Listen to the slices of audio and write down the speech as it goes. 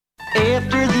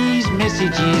After these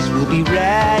messages, we'll be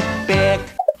right back.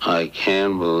 I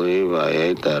can't believe I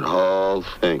ate that whole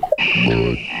thing.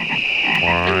 Good.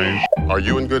 Fine. Are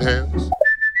you in good hands?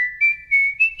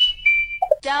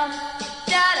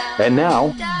 And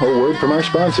now, a word from our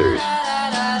sponsors.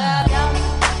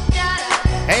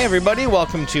 Hey everybody,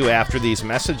 welcome to After These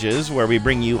Messages, where we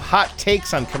bring you hot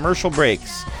takes on commercial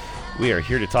breaks. We are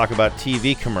here to talk about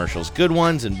TV commercials, good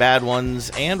ones and bad ones,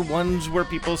 and ones where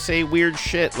people say weird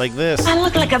shit like this. I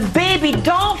look like a baby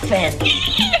dolphin.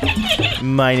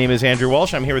 My name is Andrew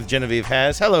Walsh. I'm here with Genevieve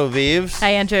Has. Hello, Vives.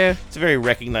 Hi, Andrew. It's a very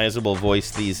recognizable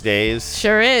voice these days.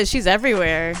 Sure is. She's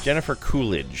everywhere. Jennifer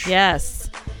Coolidge.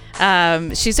 Yes.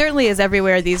 She certainly is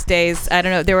everywhere these days. I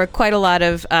don't know. There were quite a lot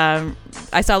of...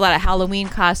 I saw a lot of Halloween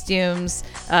costumes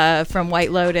from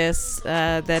White Lotus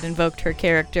that invoked her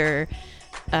character.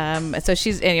 So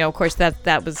she's, and, of course,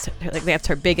 that was like that's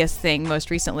her biggest thing most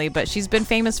recently. But she's been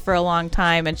famous for a long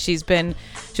time, and she was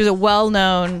a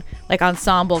well-known like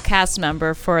ensemble cast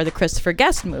member for the Christopher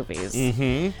Guest movies,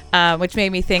 which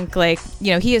made me think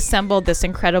he assembled these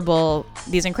incredible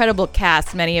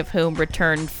casts, many of whom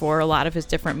returned for a lot of his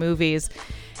different movies.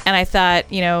 And I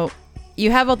thought,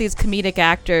 you have all these comedic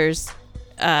actors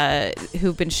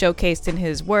who've been showcased in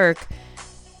his work.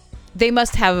 They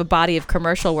must have a body of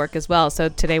commercial work as well. So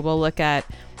today we'll look at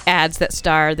ads that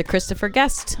star the Christopher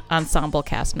Guest ensemble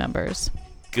cast members.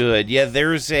 Good. Yeah,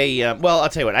 there's I'll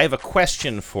tell you what. I have a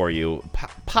question for you,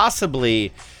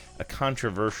 possibly a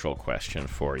controversial question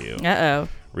for you. Uh-oh.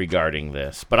 Regarding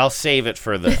this, but I'll save it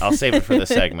for the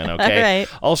segment, okay? All right.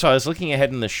 Also, I was looking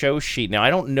ahead in the show sheet. Now, I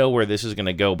don't know where this is going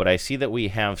to go, but I see that we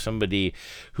have somebody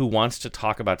who wants to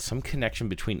talk about some connection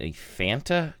between a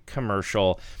Fanta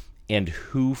commercial and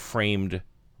Who Framed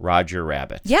Roger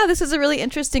Rabbit. Yeah, this is a really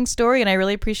interesting story, and I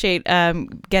really appreciate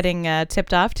getting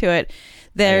tipped off to it.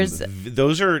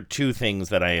 Those are two things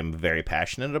that I am very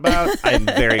passionate about. I'm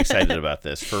very excited about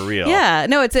this, for real. Yeah,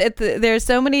 no, there's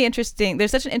so many interesting.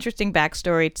 There's such an interesting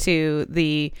backstory to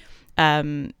the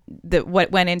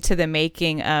what went into the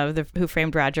making of the Who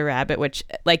Framed Roger Rabbit, which,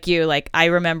 I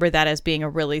remember that as being a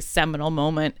really seminal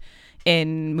moment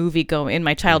in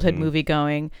my childhood movie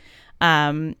going.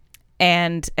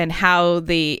 And how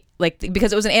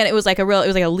because it was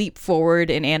a leap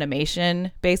forward in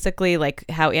animation, basically, like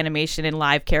how animation and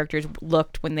live characters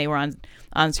looked when they were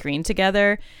on screen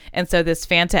together. And so this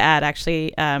Fanta ad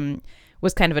actually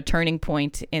was kind of a turning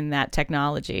point in that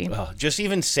technology. Oh, just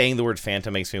even saying the word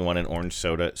Fanta makes me want an orange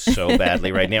soda so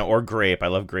badly right now, or grape. I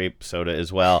love grape soda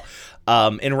as well.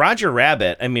 In Roger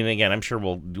Rabbit, I mean, again, I'm sure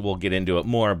we'll get into it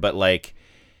more, but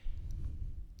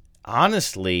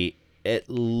honestly, at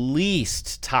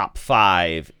least top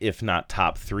 5, if not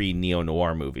top 3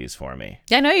 neo-noir movies for me.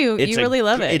 Yeah, I know you really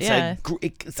love it.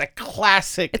 It's a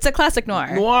classic. It's a classic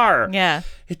noir. Yeah.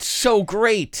 It's so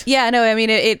great. Yeah, no, I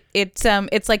mean it's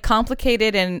like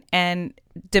complicated and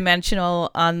dimensional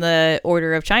on the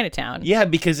order of Chinatown. Yeah,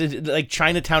 because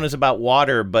Chinatown is about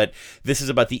water, but this is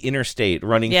about the interstate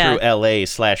running through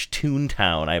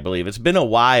LA/Toontown, I believe. It's been a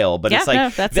while, but it's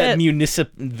like that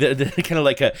kind of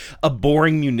like a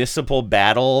boring municipal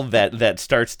battle that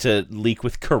starts to leak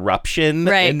with corruption.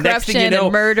 Right, and corruption next thing you know,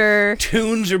 and murder.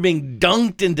 Tunes are being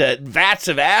dunked into vats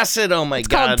of acid. Oh my God. It's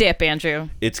called Dip, Andrew.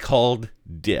 It's called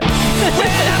Dip. Well,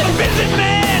 I'm a busy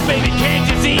man, baby, can't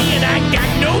you see? And I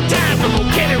got no time for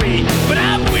coquetry, but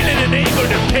I'm willing and able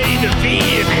to pay the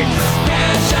fee if it's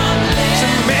cash on delivery. So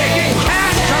making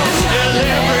cash on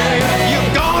delivery,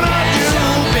 you're gonna do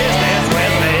business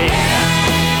with me.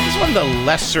 It's one of the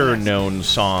lesser known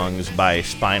songs by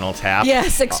Spinal Tap.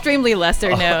 Yes, extremely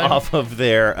lesser known. Off of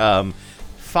their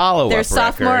follow-up their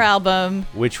sophomore record, album,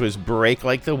 which was Break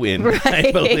Like the Wind, right.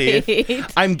 I believe.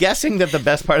 I'm guessing that the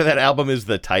best part of that album is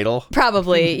the title.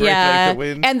 Probably, Break yeah. Like the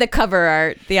Wind. And the cover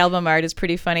art, the album art is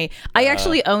pretty funny. I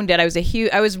actually owned it.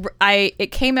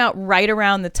 It came out right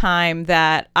around the time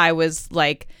that I was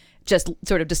just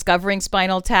sort of discovering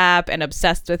Spinal Tap and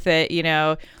obsessed with it,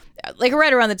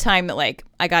 right around the time that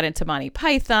I got into Monty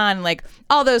Python,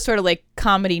 all those sort of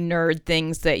comedy nerd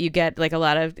things that you get a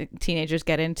lot of teenagers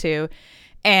get into.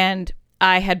 And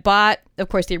I had bought, of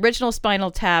course, the original Spinal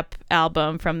Tap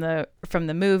album from the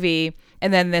movie,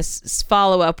 and then this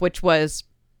follow-up, which was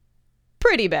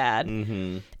pretty bad.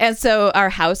 Mm-hmm. And so our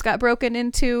house got broken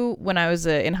into when I was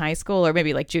in high school, or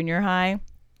maybe junior high.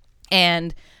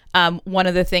 And one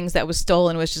of the things that was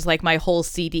stolen was just like my whole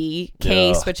CD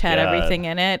case, which had everything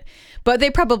in it. But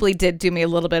they probably did do me a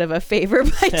little bit of a favor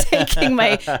by taking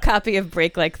my copy of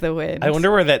Break Like the Wind. I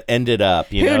wonder where that ended up.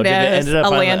 Who knows? Did it end up a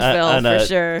landfill for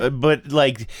sure. But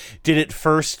like, did it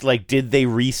first? Like, did they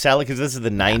resell it? Because this is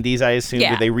the '90s, I assume.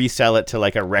 Yeah. Did they resell it to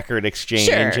like a record exchange,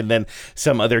 and then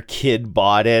some other kid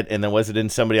bought it, and then was it in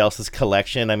somebody else's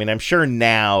collection? I mean, I'm sure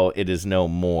now it is no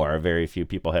more. Very few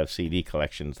people have CD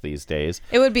collections these days.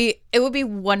 It would be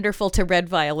wonderful to red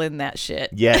violin that shit.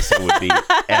 Yes, it would be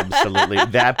absolutely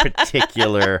that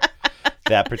particular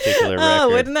record. Oh,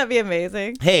 wouldn't that be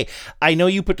amazing? Hey, I know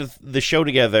you put the show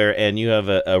together and you have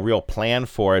a real plan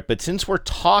for it, but since we're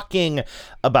talking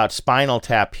about Spinal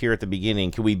Tap here at the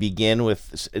beginning, can we begin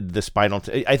with the Spinal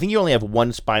Tap? I think you only have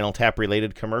one Spinal Tap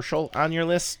related commercial on your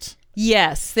list.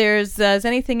 Yes, is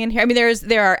anything in here? I mean,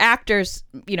 there are actors.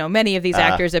 Many of these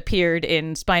actors appeared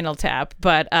in Spinal Tap,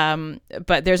 but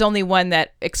there's only one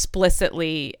that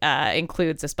explicitly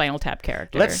includes a Spinal Tap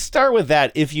character. Let's start with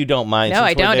that, if you don't mind. No,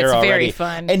 I don't. It's already. Very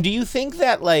fun. And do you think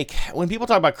that, like, when people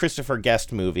talk about Christopher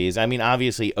Guest movies, I mean,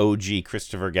 obviously OG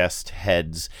Christopher Guest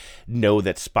heads know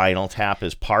that Spinal Tap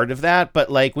is part of that, but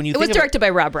like when you think it was directed by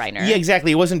Rob Reiner. Yeah,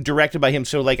 exactly. It wasn't directed by him,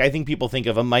 so like I think people think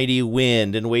of A Mighty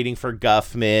Wind and Waiting for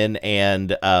Guffman. And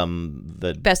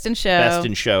the Best in Show. Best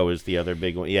in Show is the other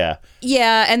big one. Yeah.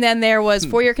 Yeah, and then there was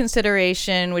For Your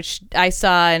Consideration, which I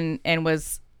saw and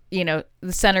was, the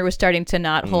center was starting to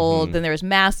not hold. Then there was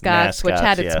Mascots, which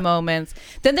had its moments.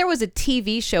 Then there was a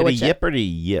TV show. Did he yip or did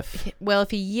he yiff? Well, if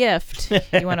he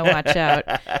yiffed, you want to watch out.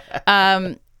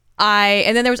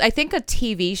 And then there was, I think, a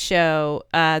TV show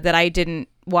that I didn't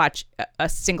watch a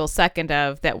single second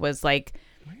of that was like,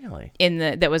 really?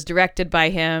 That was directed by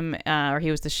him, or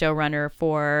he was the showrunner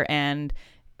for, and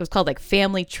it was called like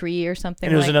Family Tree or something.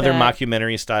 And it was like another that.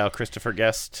 mockumentary style Christopher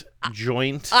Guest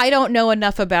joint. I don't know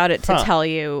enough about it to tell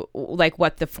you like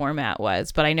what the format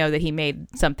was, but I know that he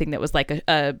made something that was like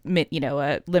a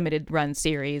limited run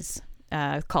series.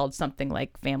 Called something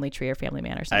like Family Tree or Family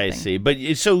Man or something. I see. But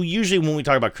so usually when we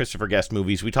talk about Christopher Guest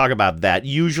movies, we talk about that.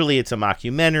 Usually it's a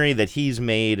mockumentary that he's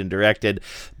made and directed.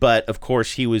 But of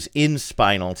course he was in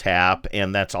Spinal Tap,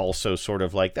 and that's also sort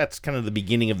of like, that's kind of the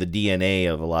beginning of the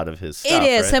DNA of a lot of his stuff. It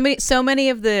is. Right? So many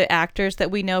of the actors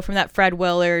that we know from that, Fred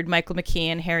Willard, Michael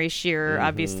McKean, Harry Shearer,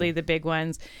 obviously the big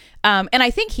ones. And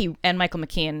I think he and Michael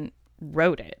McKean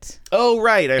wrote it. Oh,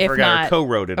 right. I forgot. Or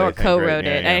co-wrote it. Or co-wrote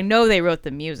it. Yeah. I know they wrote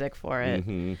the music for it.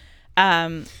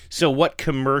 So what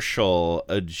commercial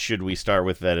should we start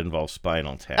with that involves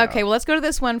Spinal Tap? Okay, well, let's go to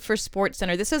this one for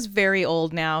SportsCenter. This is very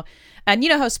old now. And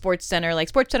you know how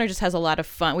SportsCenter just has a lot of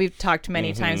fun. We've talked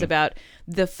many times about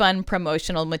the fun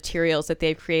promotional materials that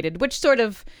they've created, which sort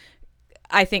of,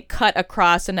 I think, cut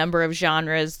across a number of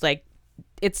genres. Like,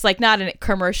 it's like not a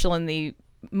commercial in the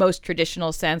most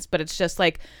traditional sense, but it's just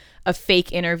like a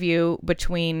fake interview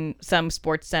between some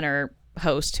SportsCenter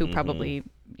host who probably,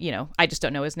 I just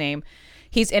don't know his name.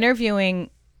 He's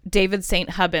interviewing David St.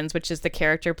 Hubbins, which is the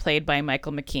character played by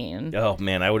Michael McKean. Oh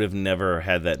man, I would have never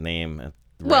had that name.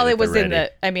 Well, it was in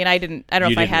the, I don't know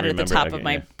if I had it at the top of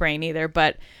my brain either,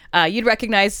 but you'd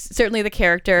recognize certainly the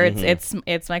character. It's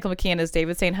Michael McKean as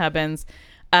David St. Hubbins.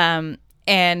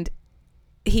 And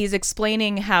he's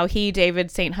explaining how David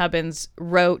St. Hubbins,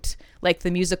 wrote like the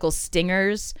musical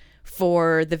stingers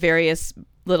for the various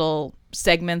little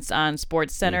segments on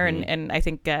SportsCenter, and I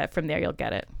think from there you'll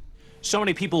get it. So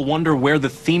many people wonder where the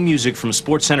theme music from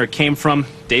SportsCenter came from.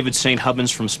 David St. Hubbins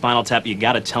from Spinal Tap, you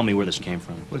gotta tell me where this came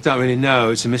from. Well, I don't really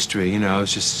know. It's a mystery, It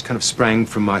was just kind of sprang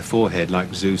from my forehead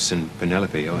like Zeus and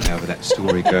Penelope, or however that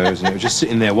story goes. And I was just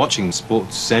sitting there watching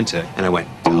SportsCenter, and I went,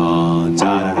 da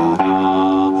da da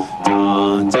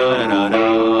da da da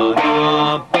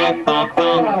da da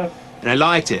da. And I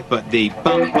liked it, but the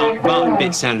bum, bum, bum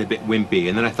bit sounded a bit wimpy.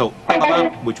 And then I thought,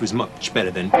 which was much better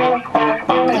than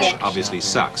which obviously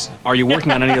sucks. Are you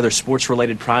working on any other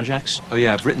sports-related projects? Oh,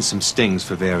 yeah, I've written some stings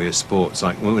for various sports.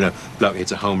 Like, when a bloke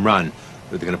hits a home run,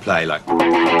 they're going to play like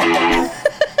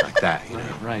that,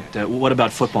 Right. What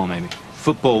about football, maybe?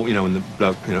 Football, when the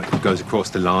bloke, goes across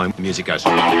the line, the music goes.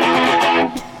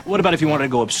 What about if you wanted to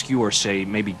go obscure, say,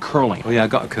 maybe curling? Oh, yeah, I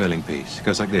got a curling piece. It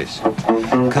goes like this.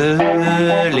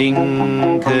 Curling,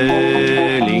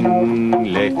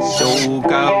 curling, let's all go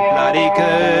bloody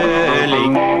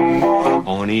curling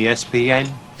on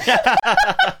ESPN.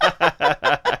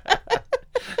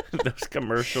 Those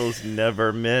commercials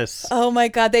never miss. Oh my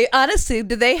God! Do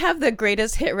they have the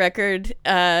greatest hit record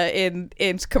in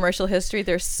commercial history?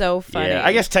 They're so funny. Yeah,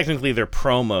 I guess technically they're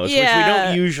promos, which we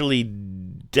don't usually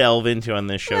delve into on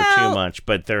this show too much.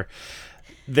 But there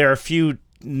are a few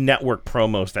network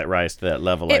promos that rise to that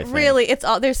level. It really, it's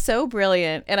all, they're so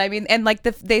brilliant. And I mean, and like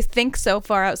they think so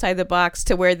far outside the box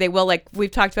to where they will, like,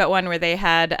 we've talked about one where they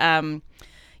had,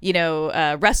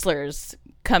 wrestlers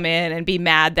come in and be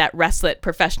mad that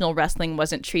professional wrestling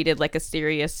wasn't treated like a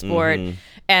serious sport.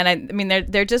 And I mean,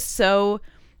 they're just so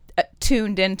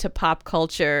tuned into pop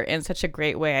culture in such a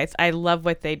great way. I love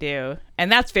what they do.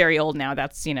 And that's very old now.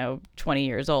 That's, 20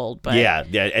 years old. But yeah,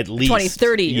 at least 20,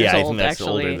 30 years old, I think that's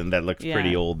actually. older than that. Looks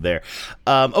pretty old there.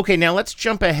 Okay, now let's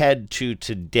jump ahead to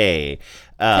today.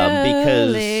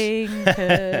 Curling,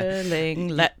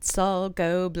 let's all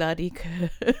go bloody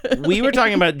curling. We were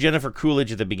talking about Jennifer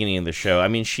Coolidge at the beginning of the show. I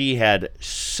mean, she had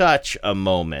such a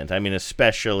moment. I mean,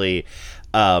 especially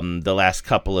the last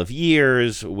couple of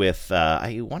years with,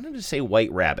 I wanted to say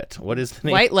White Rabbit. What is the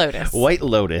name? White Lotus. White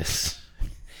Lotus.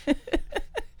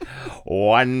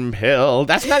 One pill.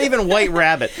 That's not even White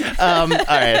Rabbit. All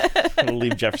right. We'll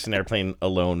leave Jefferson Airplane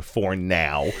alone for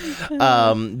now.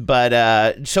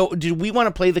 So did we want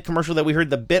to play the commercial that we heard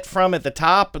the bit from at the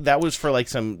top? That was for like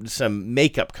some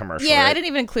makeup commercial. Yeah, right? I didn't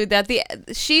even include that.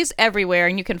 She's everywhere,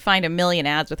 and you can find a million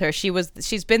ads with her.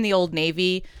 She's been the Old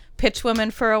Navy pitch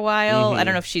woman for a while. I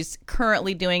don't know if she's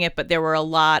currently doing it, but there were a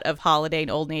lot of Holiday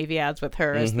and Old Navy ads with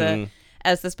her as the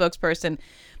spokesperson.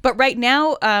 But right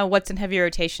now, what's in heavy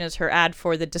rotation is her ad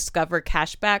for the Discover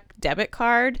cashback debit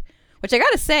card, which I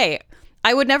gotta say,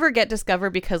 I would never get Discover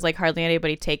because like hardly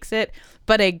anybody takes it.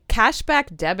 But a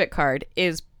cashback debit card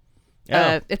is,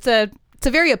 it's a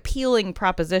very appealing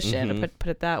proposition to put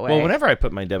it that way. Well, whenever I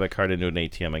put my debit card into an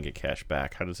ATM, I get cash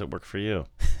back. How does it work for you?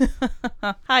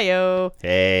 Hi-yo.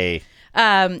 Hey.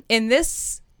 In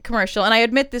this commercial, and I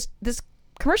admit this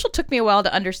commercial took me a while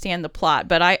to understand the plot,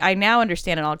 but I now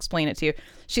understand and I'll explain it to you.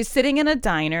 She's sitting in a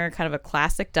diner, kind of a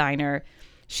classic diner.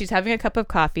 She's having a cup of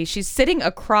coffee. She's sitting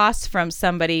across from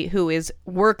somebody who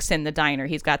works in the diner.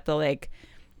 He's got the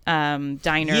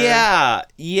diner. Yeah.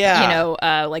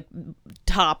 Like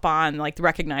top on, like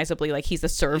recognizably, like he's a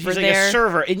server. He's like there. a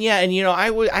server, and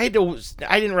I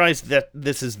didn't realize that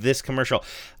this is this commercial.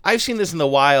 I've seen this in the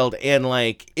wild, and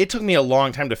like it took me a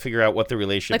long time to figure out what the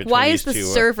relationship between these two. Why is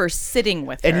the server sitting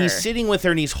with her? And he's sitting with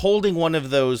her, and he's holding one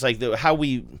of those, like how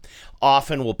we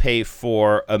often will pay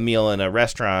for a meal in a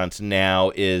restaurant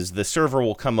now is the server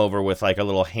will come over with like a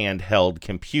little handheld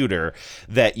computer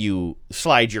that you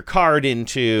slide your card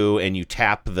into, and you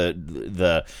tap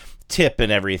the tip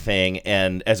and everything,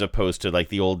 and as opposed to like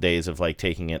the old days of like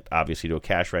taking it obviously to a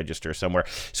cash register somewhere.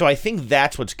 So I think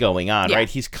that's what's going on, right?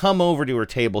 He's come over to her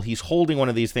table, he's holding one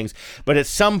of these things, but at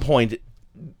some point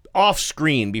off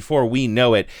screen, before we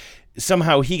know it,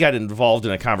 somehow he got involved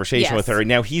in a conversation with her, and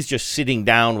now he's just sitting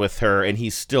down with her, and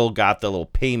he's still got the little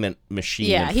payment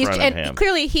machine in front of him.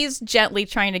 Clearly he's gently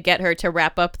trying to get her to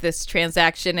wrap up this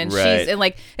transaction, and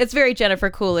it's very Jennifer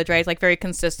Coolidge, right? It's like very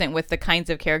consistent with the kinds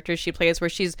of characters she plays, where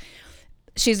she's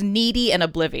needy and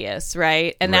oblivious,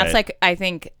 right? And that's like, I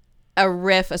think, a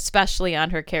riff especially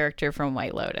on her character from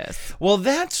White Lotus. Well,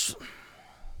 I'm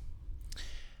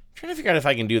trying to figure out if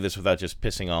I can do this without just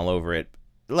pissing all over it.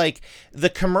 Like the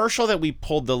commercial that we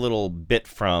pulled the little bit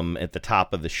from at the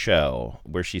top of the show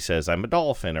where she says, "I'm a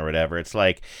dolphin" or whatever. It's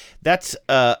like, that's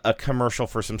a commercial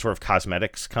for some sort of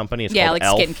cosmetics company. It's called like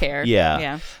Elf. skincare.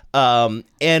 Yeah.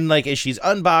 And like as she's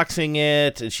unboxing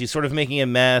it, she's sort of making a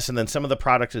mess, and then some of the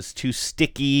product is too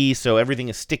sticky, so everything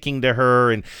is sticking to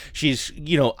her, and she's,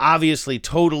 obviously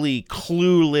totally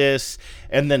clueless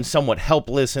and then somewhat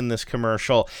helpless in this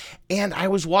commercial. And I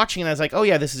was watching and I was like, oh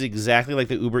yeah, this is exactly like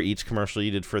the Uber Eats commercial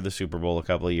you did for the Super Bowl a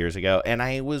couple of years ago. And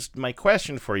my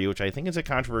question for you, which I think is a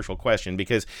controversial question,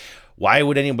 because why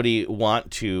would anybody want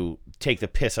to take the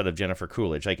piss out of Jennifer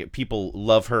Coolidge? Like, people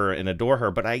love her and adore her,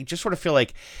 but I just sort of feel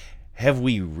like, have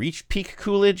we reached peak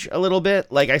Coolidge a little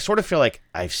bit? Like, I sort of feel like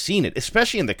I've seen it,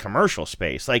 especially in the commercial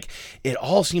space. Like, it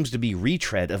all seems to be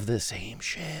retread of the same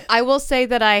shit. I will say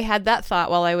that I had that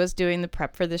thought while I was doing the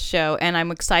prep for this show, and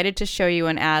I'm excited to show you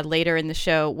an ad later in the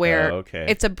show where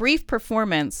it's a brief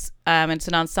performance. It's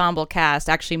an ensemble cast,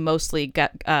 actually mostly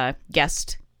Chris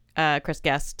Guest,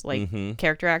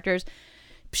 character actors.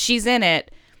 She's in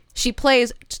it. She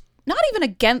plays not even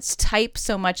against type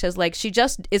so much as like she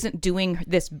just isn't doing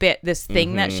this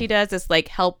thing that she does, this like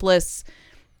helpless,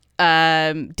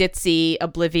 ditzy,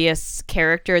 oblivious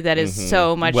character that is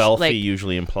so much wealthy, like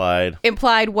usually implied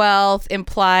wealth,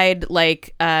 implied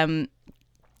like oblivious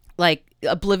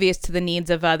to the needs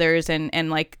of others and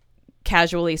like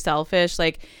casually selfish.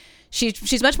 Like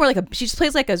she's much more like she just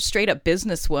plays like a straight up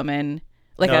businesswoman.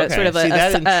 Like a sort of a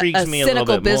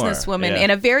cynical businesswoman in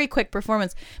a very quick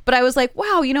performance. But I was like,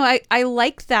 wow, I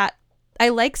like that.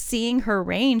 like seeing her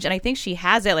range, and I think she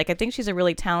has it. Like, I think she's a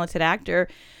really talented actor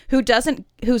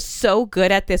who's so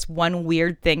good at this one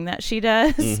weird thing that she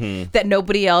does that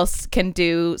nobody else can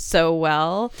do so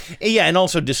well. Yeah, and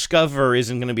also Discover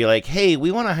isn't going to be like, hey,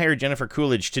 we want to hire Jennifer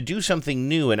Coolidge to do something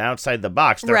new and outside the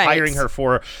box. They're hiring her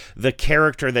for the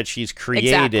character that she's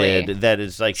created that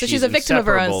is like, so she's a victim of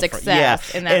her own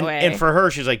success in that way. And for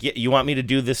her, she's like, you want me to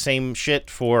do the same shit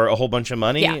for a whole bunch of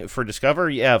money for Discover?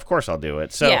 Yeah, of course I'll do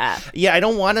it. So yeah, I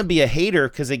don't want to be a hater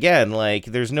because, again, like,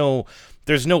 there's no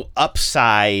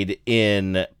upside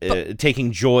in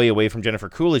taking joy away from Jennifer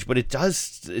Coolidge, but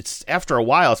it's after a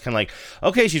while, it's kind of like,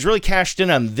 okay, she's really cashed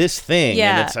in on this thing,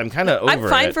 and I'm kind of over it. I'm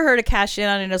fine for her to cash in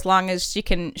on it as long as she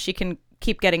can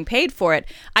keep getting paid for it.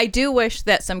 I do wish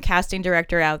that some casting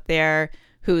director out there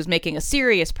who's making a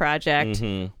serious project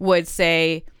would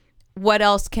say, what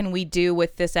else can we do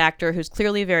with this actor who's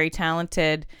clearly very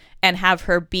talented, and have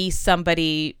her be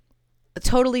somebody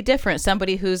totally different,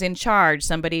 somebody who's in charge,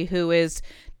 somebody who is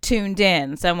tuned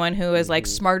in, someone who is like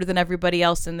smarter than everybody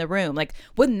else in the room. Like,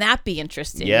 wouldn't that be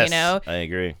interesting? Yes, you know, I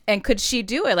agree. And could she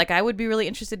do it? Like, I would be really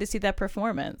interested to see that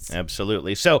performance.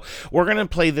 Absolutely. So we're gonna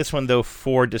play this one though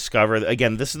for Discover.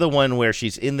 Again, this is the one where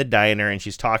she's in the diner and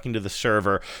she's talking to the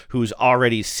server who's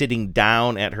already sitting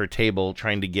down at her table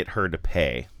trying to get her to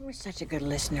pay. You're such a good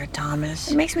listener,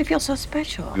 Thomas. It makes me feel so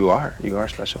special. You are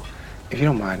special. If you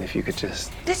don't mind, if you could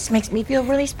just... This makes me feel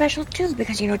really special, too,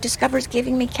 because, Discover's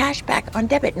giving me cash back on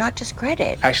debit, not just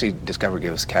credit. Actually, Discover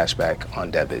gives cash back on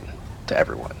debit to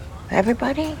everyone.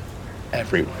 Everybody?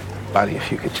 Everybody, if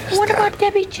you could just... What about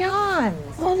Debbie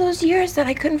Johns? All those years that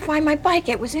I couldn't find my bike,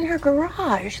 it was in her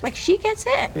garage. Like, she gets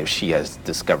it. If she has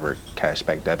Discover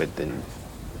cashback debit, then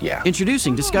yeah.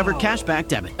 Introducing Discover Cashback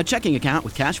Debit, a checking account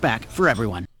with cash back for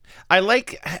everyone. I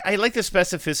like the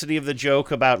specificity of the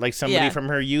joke about like somebody from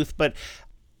her youth, but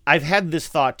I've had this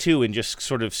thought too, and just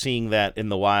sort of seeing that in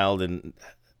the wild, and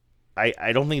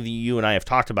I don't think that you and I have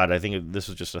talked about it. I think this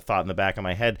was just a thought in the back of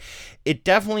my head. It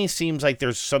definitely seems like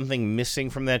there's something missing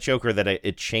from that joke, or that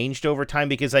it changed over time,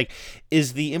 because like,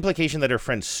 is the implication that her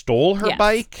friend stole her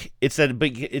bike? It's that,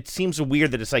 but it seems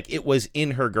weird that it's like it was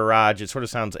in her garage. It sort of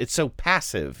sounds, it's so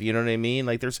passive. You know what I mean?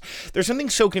 Like there's something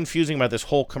so confusing about this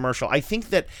whole commercial. I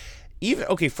think that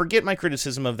forget my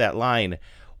criticism of that line.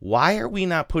 Why are we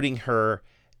not putting her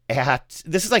at,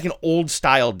 this is like an old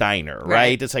style diner,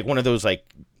 right? It's like one of those, like,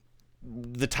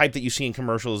 the type that you see in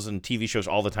commercials and TV shows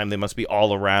all the time. They must be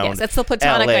all around. Yes, that's the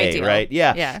platonic LA, ideal, right?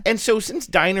 Yeah. And so since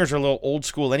diners are a little old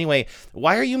school anyway,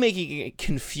 why are you making it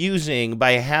confusing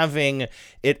by having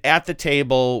it at the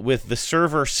table with the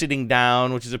server sitting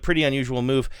down, which is a pretty unusual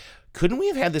move? Couldn't we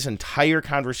have had this entire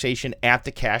conversation at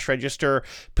the cash register,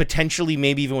 potentially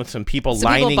maybe even with some people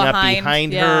lining up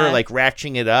behind her, like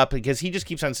ratcheting it up? Because he just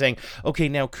keeps on saying, okay,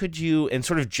 now could you, and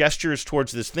sort of gestures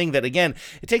towards this thing that, again,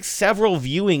 it takes several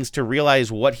viewings to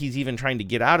realize what he's even trying to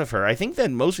get out of her. I think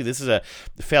that mostly this is a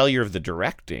failure of the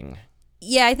directing.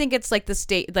 Yeah, I think it's like the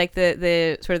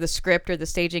sort of the script or the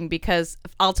staging, because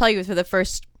I'll tell you, for the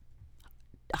first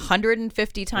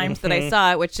 150 times that I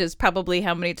saw it, which is probably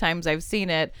how many times I've seen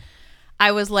it,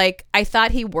 I was like, I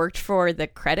thought he worked for the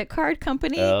credit card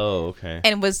company. Oh, okay.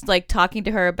 And was like talking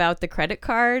to her about the credit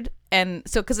card. And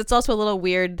so, because it's also a little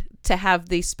weird to have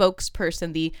the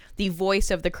spokesperson, the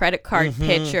voice of the credit card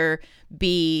pitcher,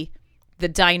 be the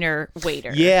diner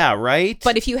waiter. Yeah, right.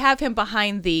 But if you have him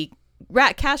behind the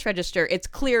cash register, it's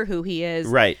clear who he is.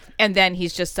 Right. And then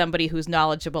he's just somebody who's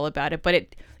knowledgeable about it.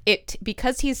 But it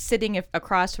because he's sitting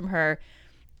across from her,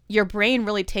 your brain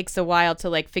really takes a while to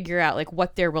like figure out like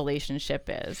what their relationship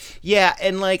is. Yeah,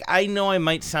 and like I know I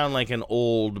might sound like an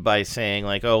old by saying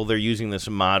like, oh, they're using this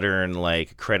modern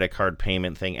like credit card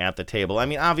payment thing at the table. I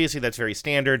mean, obviously that's very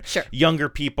standard. Sure. Younger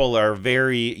people are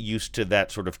very used to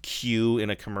that sort of cue in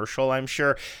a commercial, I'm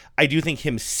sure. I do think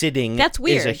him sitting that's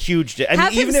weird. Is a huge I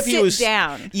mean, even if he was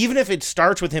down. Even if it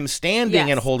starts with him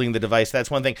standing and holding the device, that's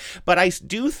one thing. But I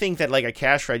do think that like a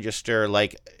cash register,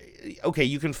 like, okay,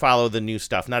 you can follow the new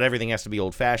stuff. Not everything has to be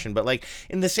old-fashioned, but like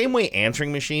in the same way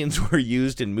answering machines were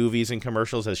used in movies and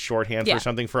commercials as shorthand for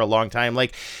something for a long time,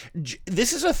 like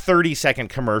this is a 30-second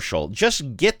commercial.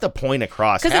 Just get the point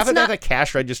across. Have it at a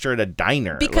cash register at a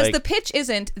diner. Because the pitch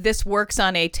isn't this works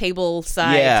on a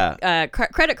table-side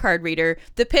credit card reader.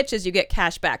 The pitch is you get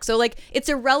cash back. So like it's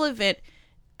irrelevant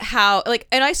how, like,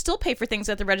 and I still pay for things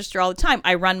at the register all the time.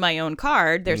 I run my own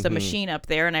card. There's a machine up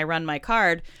there and I run my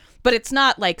card. But it's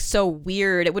not like so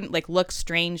weird. It wouldn't like look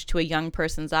strange to a young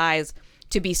person's eyes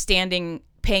to be standing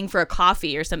paying for a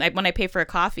coffee or something. When I pay for a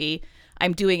coffee,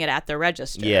 I'm doing it at the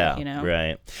register. Yeah, you know?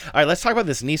 Right. All right, let's talk about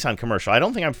this Nissan commercial. I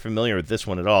don't think I'm familiar with this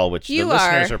one at all, which the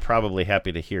listeners are probably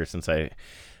happy to hear since I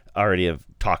already have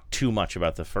talked too much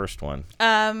about the first one.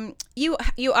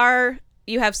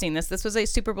 You have seen this. This was a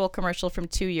Super Bowl commercial from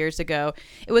 2 years ago.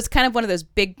 It was kind of one of those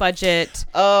big budget.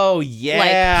 Oh,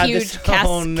 yeah. Like huge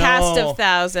cast of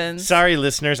thousands. Sorry,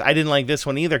 listeners. I didn't like this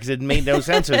one either because it made no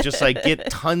sense. It was just like get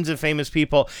tons of famous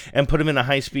people and put them in a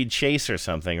high-speed chase or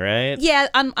something, right? Yeah,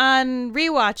 on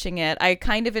rewatching it, I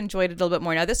kind of enjoyed it a little bit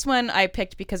more. Now, this one I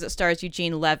picked because it stars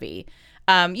Eugene Levy.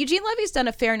 Eugene Levy's done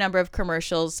a fair number of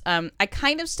commercials. I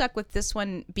kind of stuck with this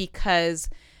one because...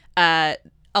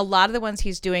 a lot of the ones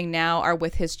he's doing now are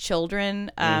with his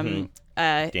children.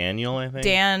 Daniel, I think.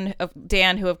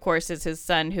 Dan, who of course is his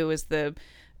son, who is the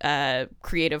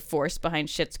creative force behind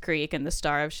Schitt's Creek and the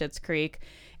star of Schitt's Creek,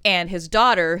 and his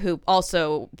daughter, who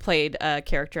also played a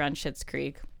character on Schitt's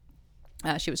Creek.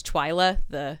 She was Twyla,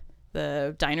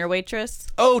 the diner waitress.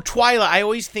 Oh, Twyla. I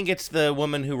always think it's the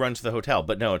woman who runs the hotel,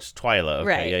 but no, it's Twyla. Okay,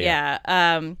 right?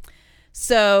 Yeah.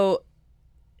 So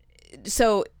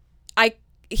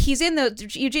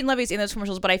Eugene Levy's in those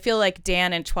commercials, but I feel like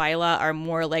Dan and Twyla are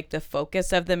more like the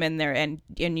focus of them, and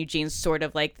Eugene's sort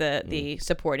of like the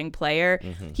supporting player.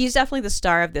 Mm-hmm. He's definitely the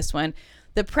star of this one.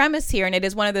 The premise here, and it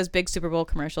is one of those big Super Bowl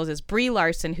commercials, is Brie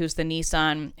Larson, who's has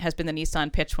been the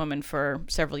Nissan pitchwoman for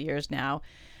several years now,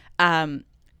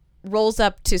 rolls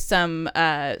up to some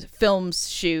films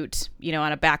shoot,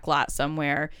 on a back lot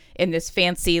somewhere in this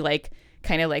fancy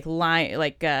kind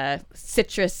of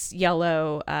citrus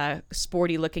yellow,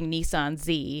 sporty looking Nissan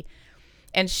Z.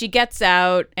 And she gets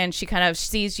out and she kind of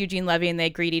sees Eugene Levy and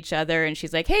they greet each other. And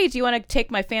she's like, "Hey, do you want to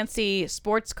take my fancy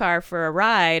sports car for a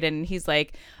ride?" And he's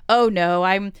like, "Oh no,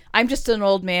 I'm just an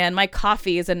old man. My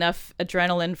coffee is enough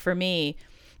adrenaline for me."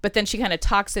 But then she kind of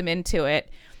talks him into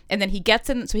it. And then he gets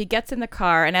in the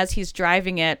car, and as he's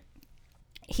driving it,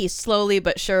 he slowly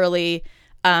but surely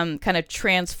kind of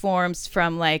transforms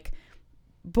from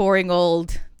boring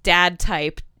old dad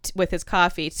type with his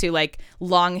coffee to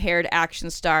long-haired action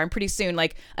star, and pretty soon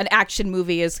an action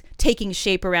movie is taking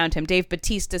shape around him. Dave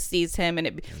Bautista sees him,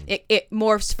 and it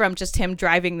morphs from just him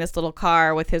driving this little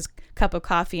car with his cup of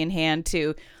coffee in hand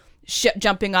to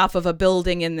jumping off of a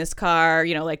building in this car,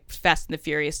 Fast and the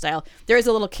Furious style. There is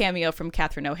a little cameo from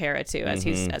Catherine O'Hara too as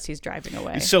he's driving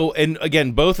away. So, and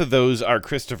again, both of those are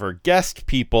Christopher Guest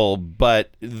people,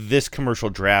 but this commercial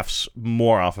drafts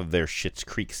more off of their Schitt's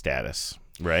Creek status,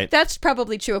 right? That's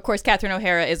probably true. Of course, Catherine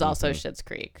O'Hara is also Schitt's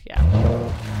Creek. Yeah.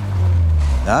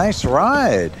 Nice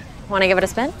ride. Want to give it a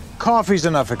spin? Coffee's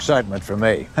enough excitement for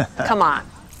me. Come on.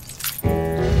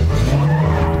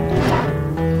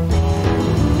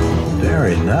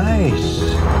 Very nice.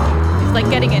 He's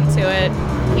getting into it.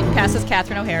 He passes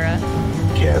Catherine O'Hara.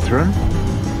 Catherine?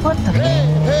 What the?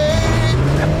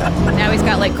 Now he's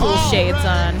got cool shades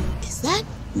on. Is that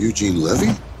Eugene Levy?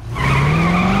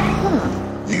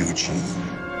 Eugene.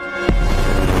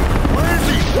 Where is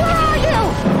he? Where are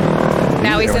you?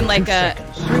 Now he's in a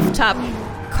rooftop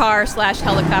car /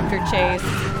 helicopter chase.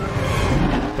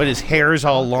 But his hair's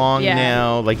all long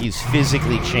now. He's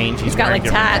physically changed. He's got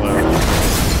tats.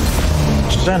 Clothes.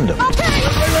 Send him. Okay.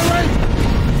 Wait.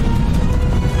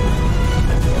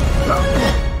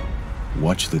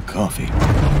 Watch the coffee. He's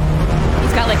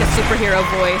got a superhero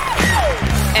voice.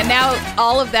 And now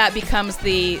all of that becomes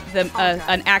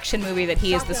an action movie that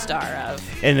he is the star of.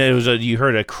 And it was you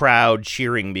heard a crowd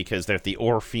cheering because they're at the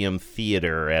Orpheum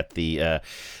Theater at the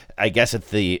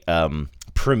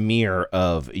premiere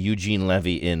of Eugene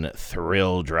Levy in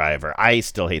Thrill Driver. I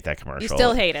still hate that commercial. You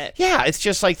still hate it? Yeah, it's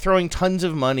just throwing tons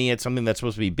of money at something that's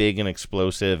supposed to be big and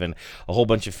explosive and a whole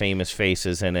bunch of famous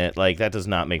faces in it. That does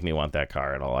not make me want that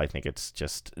car at all. I think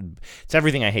it's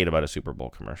everything I hate about a Super Bowl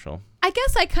commercial. I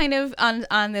guess I kind of,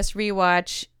 on this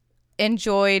rewatch,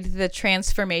 enjoyed the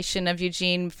transformation of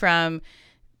Eugene from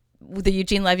the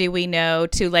Eugene Levy we know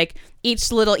to each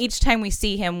time we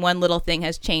see him, one little thing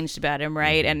has changed about him,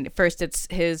 right? And first it's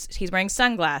he's wearing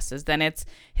sunglasses, then it's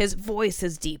his voice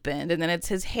has deepened, and then it's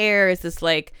his hair is this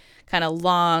kind of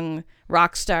long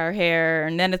rock star hair,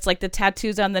 and then it's the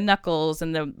tattoos on the knuckles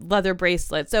and the leather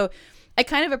bracelet. So I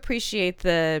kind of appreciate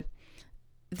the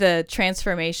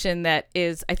transformation that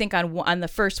is, I think on the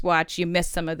first watch you miss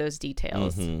some of those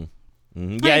details. Mm-hmm.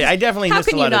 Yeah, I definitely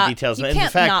missed a lot of details. You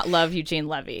can't not love Eugene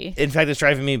Levy. In fact, it's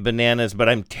driving me bananas, but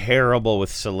I'm terrible with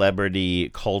celebrity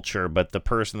culture, but the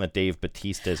person that Dave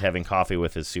Bautista is having coffee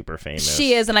with is super famous.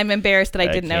 She is, and I'm embarrassed that I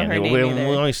didn't know her name either.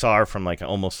 We only saw her from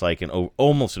almost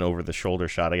an over-the-shoulder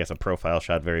shot, I guess a profile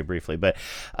shot very briefly. But,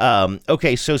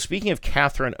 okay, so speaking of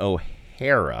Catherine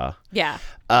O'Hara. Yeah.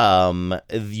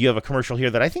 You have a commercial here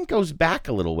that I think goes back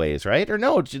a little ways, right? Or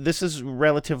no, this is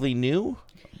relatively new,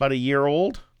 about a year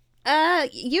old?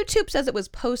 YouTube says it was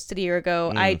posted a year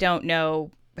ago. I don't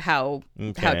know how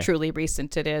truly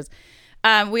recent it is.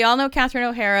 We all know Catherine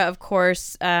O'Hara, of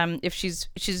course. If she's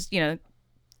she'll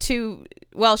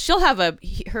have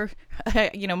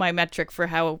my metric for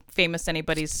how famous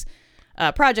anybody's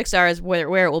projects are is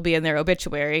where it will be in their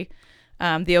obituary.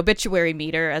 The obituary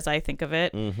meter, as I think of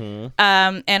it. Mm-hmm.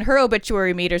 And her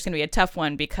obituary meter is going to be a tough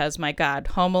one because, my God,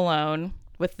 Home Alone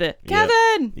with the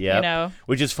Kevin,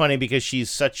 which is funny because she's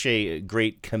such a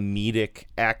great comedic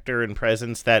actor and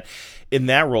presence that in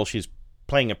that role she's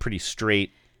playing a pretty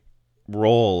straight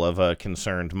role of a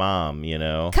concerned mom,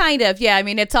 kind of. Yeah, I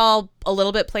mean, it's all a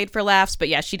little bit played for laughs, but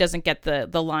yeah, she doesn't get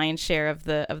the lion's share of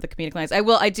the comedic lines.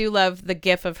 I do love the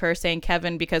gif of her saying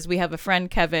Kevin because we have a friend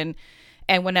Kevin,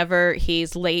 and whenever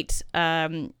he's late,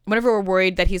 whenever we're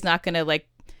worried that he's not gonna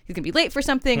he's gonna be late for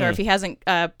something, or if he hasn't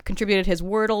contributed his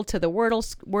Wordle to the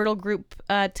Wordle group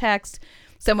text,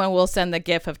 someone will send the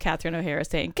gif of Catherine O'Hara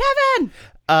saying Kevin.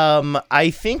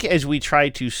 I think as we try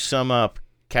to sum up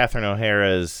Catherine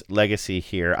O'Hara's legacy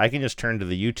here, I can just turn to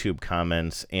the YouTube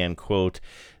comments and quote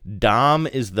Dom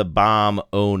is the Bomb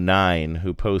 09,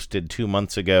 who posted 2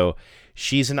 months ago,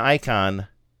 "She's an icon,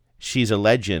 she's a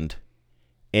legend,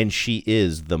 and she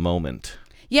is the moment."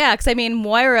 Yeah, because I mean,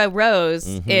 Moira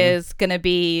Rose is going to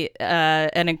be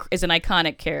is an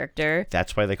iconic character.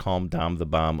 That's why they call him Dom the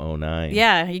Bomb 09.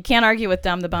 Yeah, you can't argue with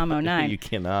Dom the Bomb 09. You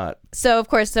cannot. So of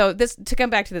course, this to come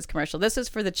back to this commercial. This is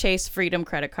for the Chase Freedom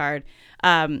credit card.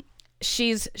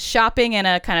 She's shopping in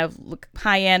a kind of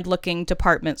high-end looking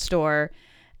department store,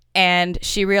 and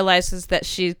she realizes that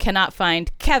she cannot find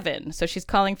Kevin. So she's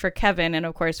calling for Kevin, and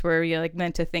of course we're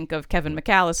meant to think of Kevin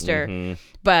McAllister,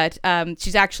 but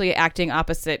she's actually acting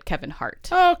opposite Kevin Hart.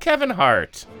 Oh, Kevin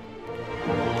Hart.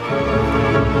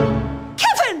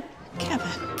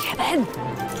 Kevin!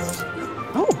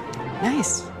 Oh,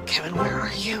 nice. Kevin, where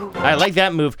are you? I like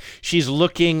that move. She's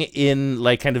looking in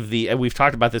kind of we've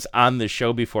talked about this on the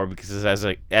show before because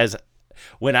as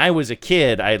when I was a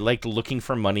kid, I liked looking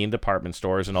for money in department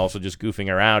stores and also just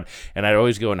goofing around. And I'd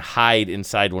always go and hide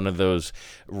inside one of those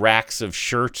racks of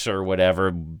shirts or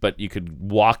whatever, but you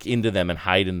could walk into them and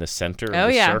hide in the center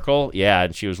of the circle. Yeah,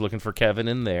 and she was looking for Kevin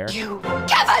in there.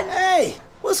 Kevin! Hey,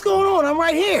 what's going on? I'm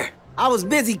right here. I was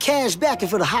busy cash backing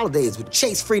for the holidays with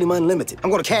Chase Freedom Unlimited. I'm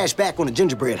going to cash back on the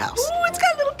gingerbread house. Ooh, it's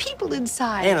got little people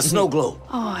inside. And a snow globe.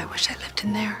 Oh, I wish I lived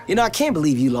in there. I can't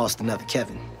believe you lost another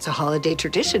Kevin. It's a holiday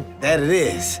tradition. That it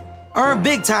is. Earn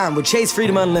big time with Chase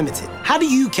Freedom Unlimited. How do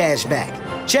you cash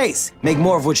back? Chase, make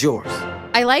more of what's yours.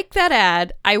 I like that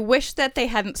ad. I wish that they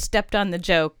hadn't stepped on the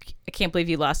joke. I can't believe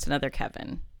you lost another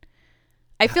Kevin.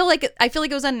 I feel like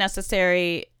it was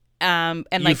unnecessary. And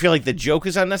you feel like the joke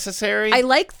is unnecessary? I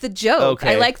like the joke.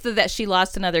 Okay. I like that she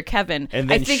lost another Kevin. And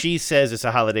then she says it's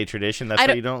a holiday tradition. That's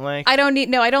what you don't like? I don't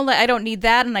need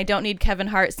that, and I don't need Kevin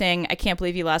Hart saying, "I can't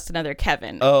believe you lost another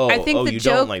Kevin." I think the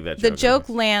joke, don't like that joke. The joke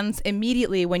lands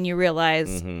immediately when you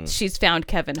realize she's found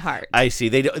Kevin Hart. I see.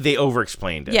 They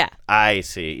over-explained it. Yeah. I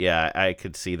see. Yeah, I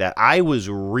could see that. I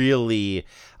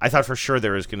thought for sure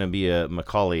there was going to be a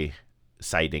Macaulay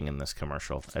sighting in this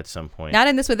commercial at some point. Not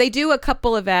in this one. They do a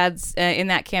couple of ads in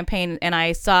that campaign, and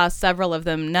I saw several of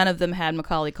them. None of them had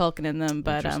Macaulay Culkin in them,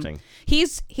 but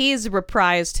he's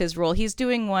reprised his role. He's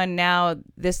doing one now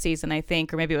this season, I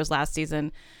think, or maybe it was last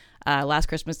season, last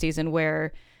Christmas season,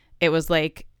 where it was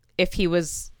like if he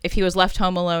was left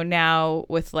home alone now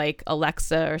with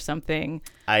Alexa or something.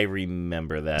 I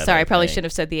remember that. Sorry, I probably shouldn't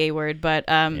have said the A word, but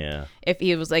if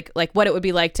he was like what it would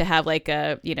be like to have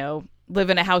live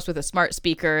in a house with a smart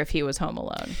speaker if he was home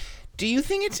alone. Do you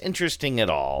think it's interesting at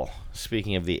all,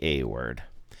 speaking of the A word,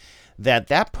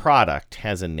 that product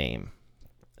has a name?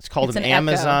 It's called an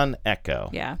Amazon Echo.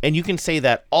 Yeah. And you can say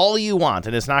that all you want,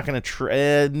 and it's not going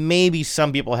to... maybe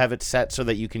some people have it set so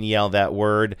that you can yell that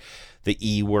word, the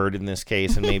E word in this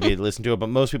case, and maybe listen to it, but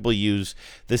most people use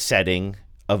the setting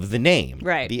of the name,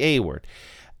 right? The A word.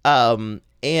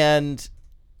 And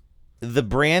the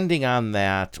branding on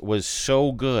that was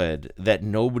so good that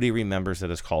nobody remembers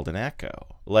that it's called an Echo.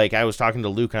 I was talking to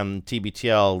Luke on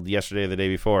TBTL yesterday or the day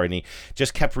before, and he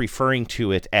just kept referring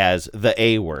to it as the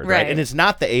A word, right? And it's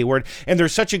not the A word, and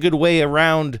there's such a good way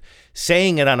around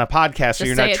saying it on a podcast so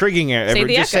you're not triggering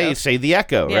it. Just say the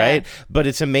Echo, right? But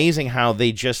it's amazing how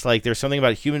they just there's something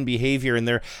about human behavior in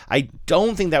there. I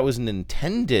don't think that was an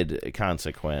intended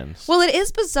consequence. Well, it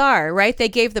is bizarre, right? They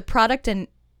gave the product a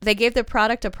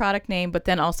product name, but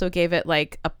then also gave it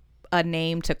a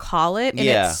name to call it. And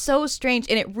it's so strange.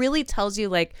 And it really tells you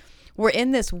we're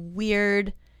in this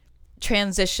weird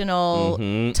transitional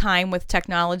time with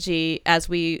technology as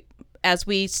we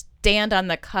stand on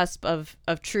the cusp of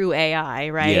true AI,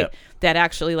 right? That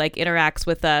actually interacts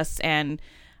with us and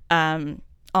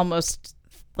almost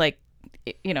like,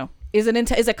 is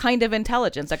a kind of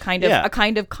intelligence, a kind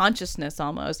of consciousness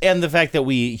almost. And the fact that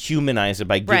we humanize it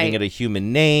by giving it a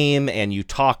human name, and you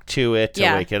talk to it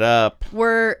to wake it up.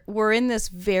 We're in this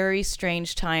very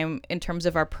strange time in terms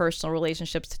of our personal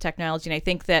relationships to technology, and I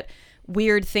think that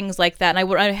weird things like that, and I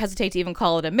would hesitate to even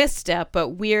call it a misstep, but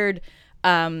weird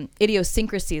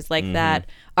idiosyncrasies like that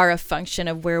are a function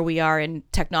of where we are in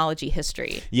technology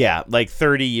history. Yeah, like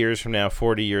 30 years from now,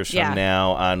 40 years from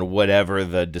now, on whatever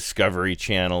the Discovery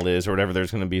Channel is or whatever,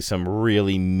 there's going to be some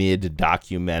really mid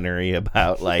documentary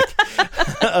about like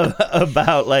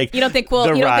about like you don't think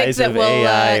the rise of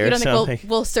AI or something.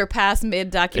 We'll surpass mid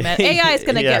documentary. AI is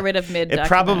going to get rid of mid. It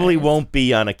probably won't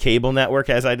be on a cable network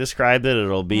as I described it.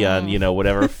 It'll be on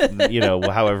whatever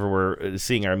however we're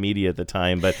seeing our media at the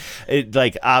time. But it,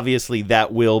 like, obviously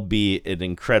that will be an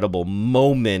incredible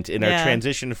moment in our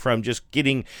transition from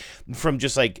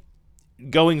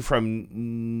going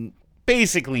from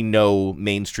basically no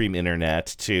mainstream internet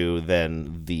to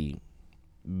then the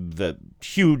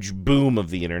huge boom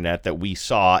of the internet that we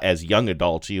saw as young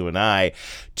adults, you and I,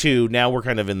 to now we're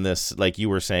kind of in this, like you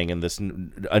were saying, in this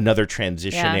another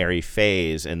transitionary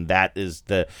phase, and that is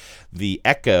the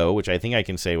echo, which I think I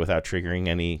can say without triggering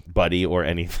anybody or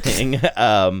anything,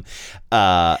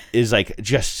 is like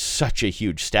just such a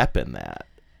huge step in that.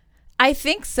 I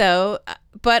think so,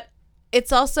 but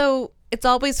it's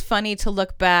always funny to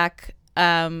look back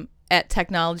at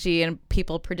technology and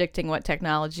people predicting what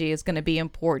technology is going to be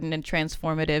important and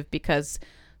transformative, because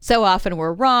so often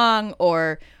we're wrong,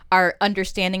 or our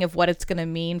understanding of what it's going to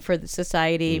mean for the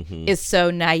society is so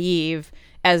naive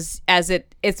as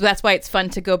it's. That's why it's fun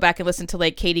to go back and listen to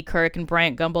like Katie Couric and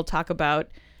Bryant Gumbel talk about,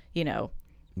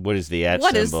 what is the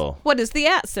symbol? What is the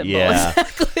 @ symbol? Yeah.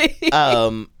 Exactly.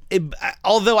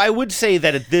 Although I would say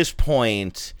that at this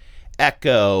point,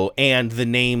 Echo and the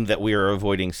name that we are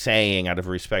avoiding saying out of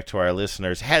respect to our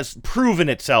listeners has proven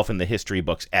itself in the history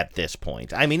books at this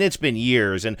point. I mean, it's been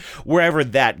years, and wherever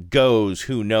that goes,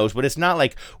 who knows? But it's not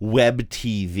like web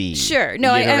TV. Sure.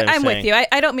 No, I'm with you.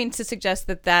 I don't mean to suggest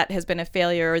that has been a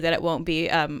failure or that it won't be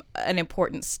an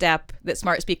important step that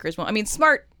smart speakers won't. I mean,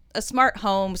 a smart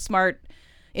home, smart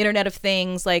Internet of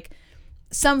Things, like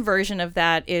some version of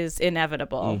that is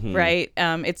inevitable, right?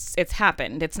 It's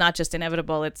happened. It's not just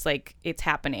inevitable. It's like it's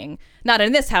happening. Not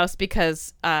in this house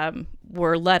because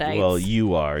we're Luddites. Well,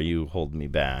 you are. You hold me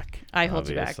back. I hold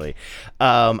you back.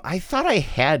 I thought I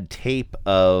had tape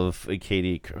of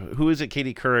Katie. Who is it?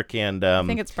 Katie Couric and I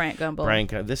think it's Bryant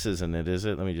Gumbel. This isn't it, is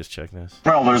it? Let me just check this.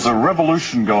 Well, there's a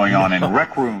revolution going on in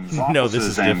rec rooms,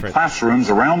 offices, and classrooms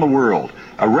around the world.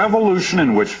 A revolution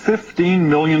in which 15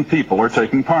 million people are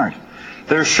taking part.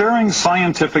 They're sharing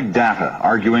scientific data,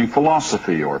 arguing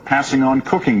philosophy, or passing on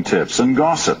cooking tips and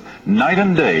gossip night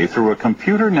and day through a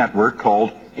computer network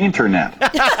called Internet.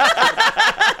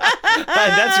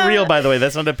 That's real, by the way.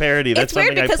 That's not a parody. That's it's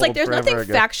weird something because I pulled there's nothing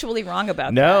ago. factually wrong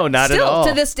about that. No, not at all.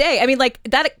 Still, to this day. I mean, like,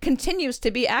 that continues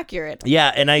to be accurate.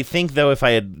 Yeah, and I think, though, if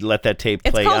I had let that tape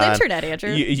play on... It's called Internet,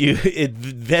 Andrew.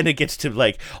 Then it gets to,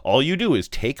 like, all you do is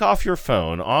take off your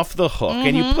phone off the hook,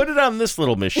 and you put it on this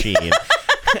little machine...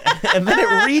 and then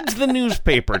it reads the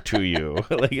newspaper to you.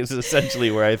 Like, it's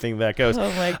essentially where I think that goes.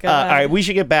 Oh, my God. All right, we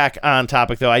should get back on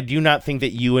topic, though. I do not think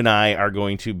that you and I are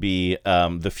going to be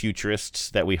the futurists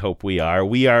that we hope we are.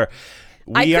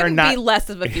 I couldn't not be less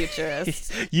of a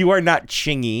futurist. You are not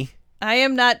Chingy. I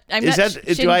am not.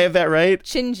 Do I have that right?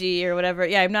 Shinji or whatever.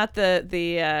 Yeah, I'm not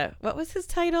the what was his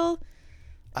title?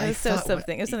 It was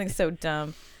something. It was something so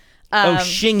dumb.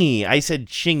 Shingy. I said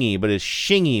Chingy, but it's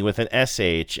Shingy with an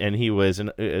SH, and he was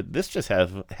this just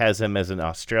has him as an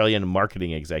Australian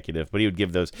marketing executive, but he would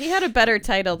give those. He had a better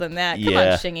title than that. Come on,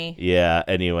 Shingy. Yeah.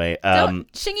 Anyway,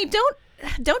 Shingy,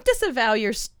 don't disavow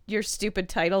your stupid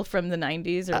title from the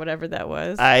 90s or whatever that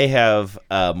was. I have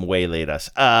waylaid us.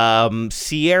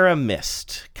 Sierra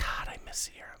Mist. God, I miss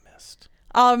Sierra Mist.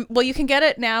 Well, you can get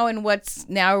it now in what's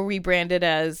now rebranded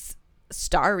as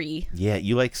Starry. Yeah,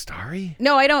 you like Starry?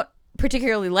 No, I don't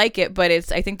particularly like it, but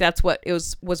I think that's what it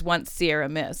was once Sierra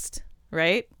Mist,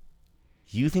 right?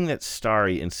 You think that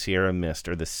Starry and Sierra Mist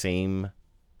are the same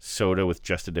soda with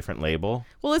just a different label?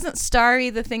 Well, isn't Starry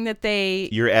the thing that they...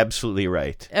 You're absolutely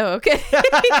right. Oh, okay.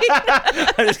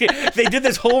 I'm just kidding. They did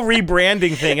this whole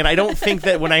rebranding thing, and I don't think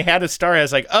that when I had a Starry, I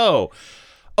was like, oh,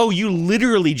 you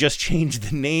literally just changed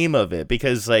the name of it,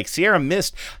 because like Sierra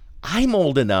Mist... I'm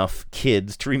old enough,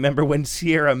 kids, to remember when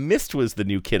Sierra Mist was the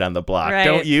new kid on the block, right.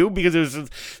 Don't you? Because it was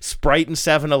Sprite and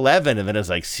 7-Eleven, and then it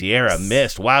was like, Sierra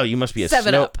Mist. Wow, you must be a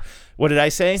 7-Up. What did I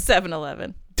say?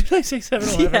 7-Eleven. Did Did I say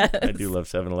 7-Eleven? Yes. I do love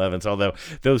 7-Elevens, although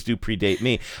those do predate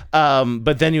me.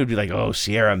 But then you would be like, oh,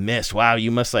 Sierra Mist. Wow, you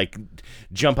must like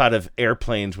jump out of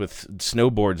airplanes with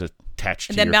snowboards attached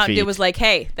to your feet. And then Mountain Dew was like,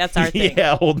 hey, that's our thing.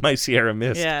 Yeah, hold my Sierra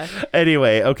Mist. Yeah.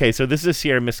 Anyway, okay, so this is a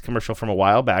Sierra Mist commercial from a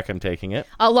while back, I'm taking it.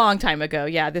 A long time ago.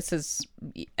 Yeah, this is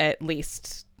at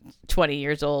least 20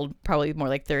 years old, probably more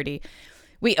like 30.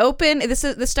 We open, this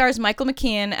stars Michael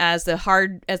McKean as the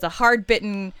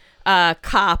hard-bitten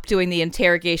cop doing the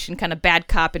interrogation, kind of bad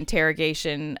cop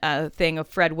interrogation thing of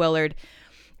Fred Willard.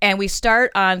 And we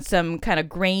start on some kind of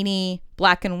grainy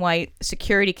black and white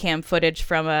security cam footage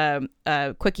from a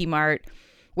Quickie Mart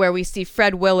where we see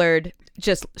Fred Willard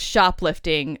just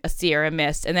shoplifting a Sierra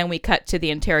Mist. And then we cut to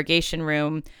the interrogation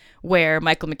room where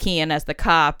Michael McKean as the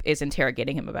cop is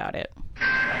interrogating him about it.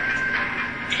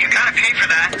 You gotta pay for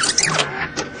that.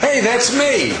 Hey, that's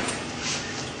me.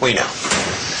 We know.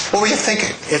 What were you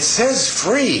thinking? It says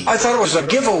free. I thought it was a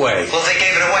giveaway. Well, if they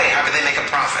gave it away, how could they make a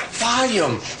profit?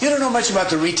 Volume. You don't know much about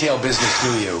the retail business,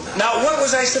 do you? Now, what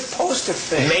was I supposed to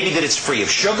think? Maybe that it's free of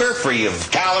sugar, free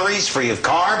of calories, free of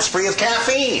carbs, free of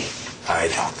caffeine. I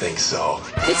don't think so.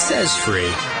 It says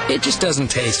free. It just doesn't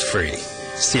taste free.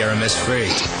 Sierra Mist free.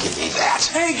 Give me that.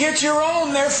 Hey, get your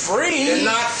own. They're free. They're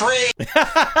not free.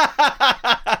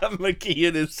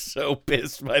 McKean is so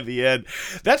pissed by the end.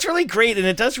 That's really great, and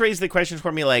it does raise the question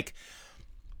for me, like,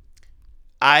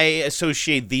 I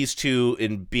associate these two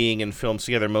in being in films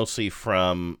together mostly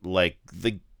from, like,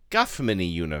 the Guffman-y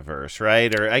universe,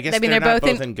 right? Or I guess they're not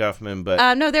both in Guffman,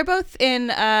 but... No, they're both in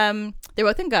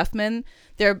Guffman.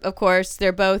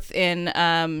 They're both in...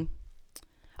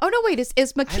 Oh, no, wait, is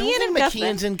McKean in Guffman?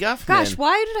 McKean's in Guffman. Gosh,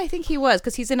 why did I think he was?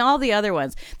 Because he's in all the other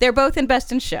ones. They're both in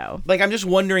Best in Show. Like, I'm just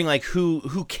wondering, like,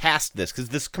 who cast this? Because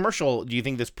this commercial, do you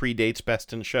think this predates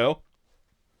Best in Show?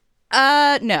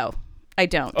 No, I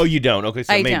don't. Oh, you don't? Okay,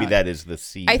 so maybe don't. that is the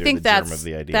seed I think or the germ of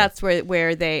the idea. That's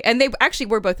where they... And they actually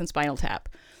were both in Spinal Tap.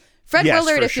 Fred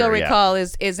Willard, if you'll recall,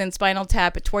 is in Spinal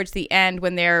Tap towards the end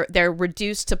when they're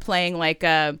reduced to playing like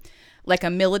a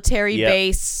military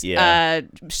base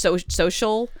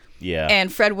social. Yeah.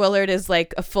 And Fred Willard is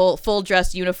like a full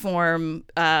dress uniform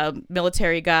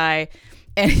military guy.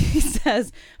 And he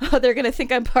says, oh, they're going to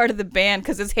think I'm part of the band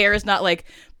because his hair is not like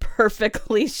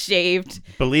perfectly shaved.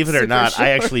 Believe it or not, I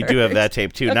actually do have that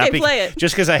tape too. Okay, play it.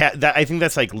 Just because I think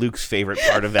that's like Luke's favorite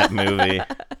part of that movie.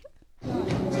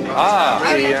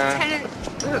 Lieutenant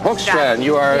Hookstrand,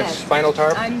 you are Spinal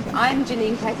Tap? I'm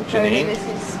Janine Petticoat. This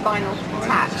is Spinal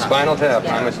Tap. Spinal Tap,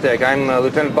 my mistake. I'm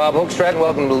Lieutenant Bob Hookstrand.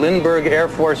 Welcome to Lindbergh Air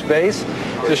Force Base.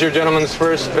 Is this your gentleman's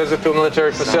first visit to a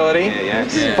military facility?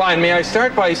 Yes. Fine. May I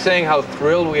start by saying how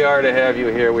thrilled we are to have you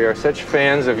here. We are such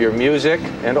fans of your music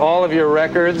and all of your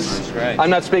records. That's right.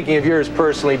 I'm not speaking of yours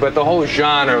personally, but the whole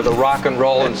genre of the rock and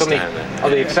roll and so many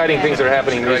of the exciting things that are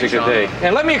happening in music today.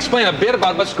 And let me explain a bit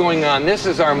about what's going on. This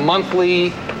is our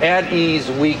monthly At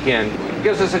Ease weekend. It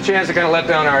gives us a chance to kind of let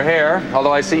down our hair,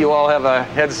 although I see you all have a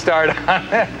head start on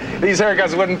it. These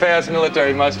haircuts wouldn't pass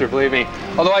military muster, believe me.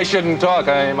 Although I shouldn't talk,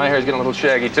 my hair's getting a little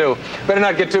shaggy too. Better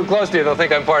not get too close to you, they'll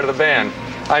think I'm part of the band.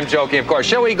 I'm joking, of course.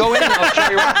 Shall we go in? I'll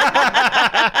show you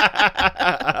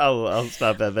I'll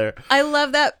stop that there. I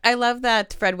love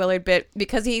that Fred Willard bit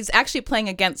because he's actually playing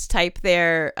against type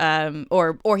there,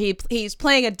 or he's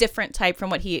playing a different type from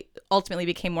what he ultimately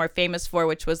became more famous for,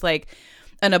 which was like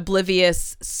an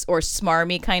oblivious or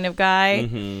smarmy kind of guy.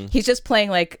 Mm-hmm. He's just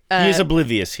playing like... he's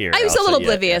oblivious here. He's a little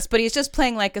oblivious, but he's just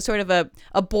playing like a sort of a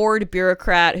bored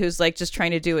bureaucrat who's like just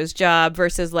trying to do his job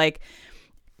versus like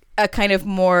a kind of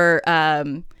more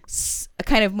like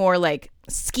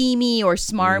schemy or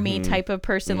smarmy type of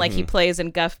person like he plays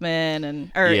in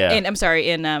Guffman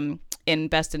in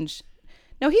Best in...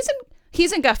 No,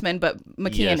 he's in Guffman, but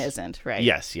McKean isn't, right?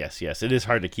 Yes. It is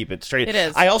hard to keep it straight. It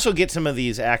is. I also get some of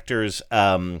these actors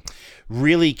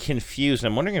really confused.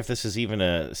 I'm wondering if this is even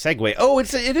a segue. Oh,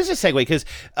 it is a segue because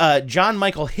John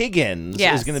Michael Higgins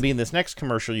is going to be in this next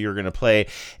commercial you're going to play.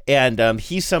 And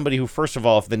he's somebody who, first of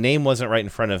all, if the name wasn't right in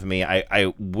front of me,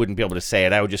 I wouldn't be able to say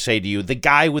it. I would just say to you, the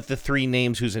guy with the 3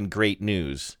 names who's in Great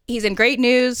News. He's in Great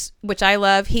News, which I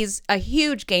love. He's a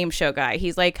huge game show guy.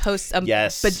 He's like hosts a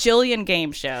bajillion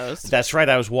game shows. That's right.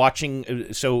 I was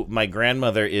watching. So my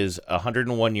grandmother is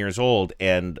 101 years old,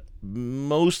 and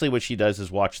mostly what she does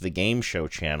is watch the game show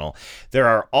channel. There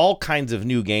are all kinds of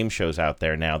new game shows out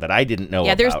there now that I didn't know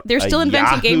about. They're still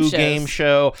inventing game shows. Game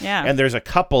show. Yeah. And there's a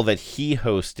couple that he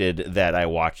hosted that I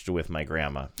watched with my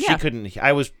grandma. Yeah. She couldn't.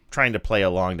 I was trying to play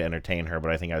along to entertain her,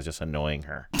 but I think I was just annoying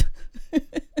her.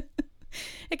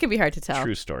 It can be hard to tell.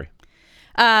 True story.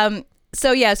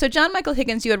 So John Michael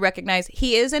Higgins, you would recognize.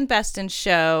 He is in Best in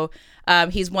Show.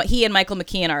 He and Michael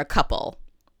McKean are a couple.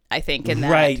 I think, in that.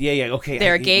 Right, yeah, okay.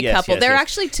 They're a gay couple. They're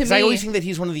actually, to me... I always think that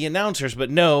he's one of the announcers, but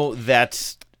no,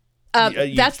 that's...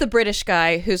 that's the British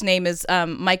guy whose name is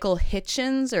Michael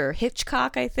Hitchens or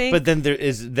Hitchcock, I think. But then there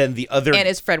is the other... And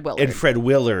is Fred Willard. And Fred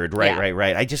Willard,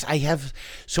 right. I have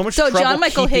so much trouble John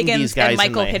Michael keeping Higgins these guys and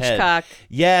Michael in my Hitchcock. Head.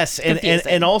 Yes,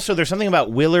 and also there's something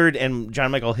about Willard and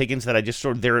John Michael Higgins that I just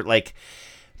sort of... They're like...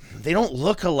 They don't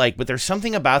look alike, but there's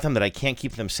something about them that I can't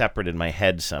keep them separate in my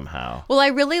head somehow. Well, I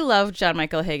really love John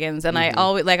Michael Higgins, and I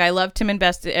loved him in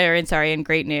in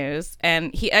Great News,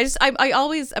 and I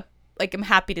always am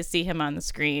happy to see him on the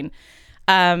screen.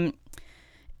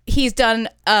 He's done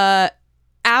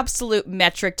absolute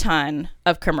metric ton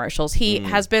of commercials. He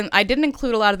has been. I didn't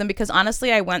include a lot of them because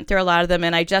honestly, I went through a lot of them,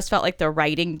 and I just felt like the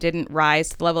writing didn't rise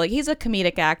to the level. Like, he's a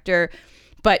comedic actor.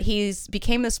 But he's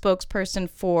became the spokesperson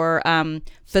for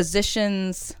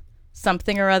Physicians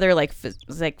something or other, like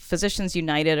Physicians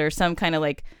United or some kind of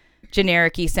like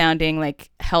generic-y sounding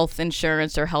like health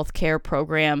insurance or health care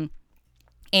program.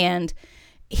 And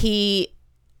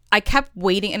I kept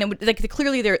waiting, and it would, like,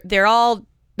 clearly they all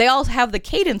have the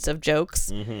cadence of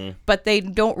jokes, but they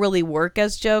don't really work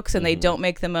as jokes, and they don't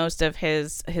make the most of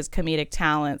his comedic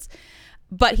talents.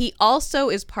 But he also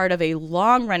is part of a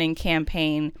long-running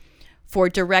campaign for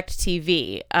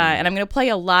DirecTV. And I'm going to play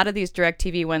a lot of these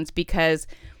DirecTV ones because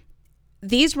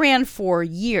these ran for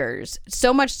years,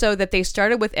 so much so that they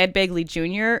started with Ed Begley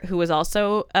Jr., who was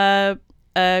also a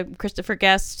Christopher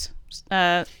Guest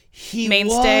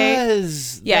mainstay.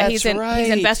 Yeah, he's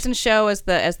in Best in Show as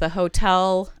the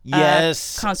hotel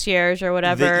concierge or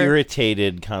whatever. The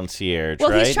irritated concierge.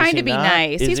 Well, right? he's trying to be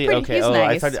nice. He's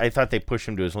nice. I thought they pushed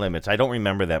him to his limits. I don't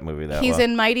remember that movie that well. He's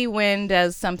in Mighty Wind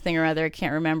as something or other. I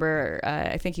can't remember.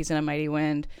 I think he's in a Mighty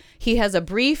Wind. He has a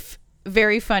brief,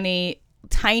 very funny,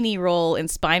 tiny role in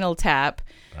Spinal Tap.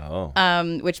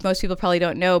 Which most people probably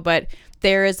don't know, but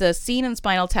there is a scene in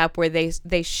Spinal Tap where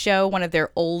they show one of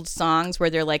their old songs where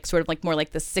they're like sort of like more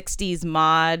like the 60s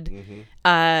mod,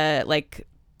 like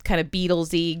kind of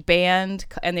Beatlesy band,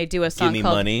 and they do a song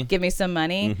called Give Me Some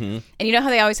Money. And you know how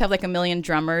they always have like a million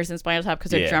drummers in Spinal Tap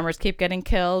because their drummers keep getting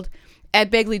killed? Ed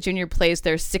Begley Jr. plays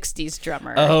their 60s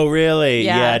drummer. Oh, really?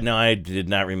 Yeah, no, I did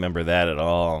not remember that at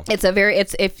all. It's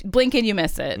if blink and you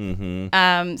miss it.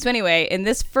 So anyway, in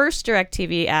this first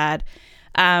DirecTV ad,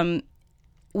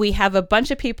 we have a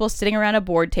bunch of people sitting around a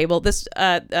board table. This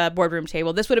boardroom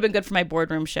table. This would have been good for my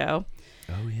boardroom show.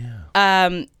 Oh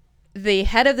yeah. The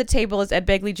head of the table is Ed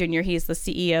Begley Jr. He's the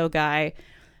CEO guy.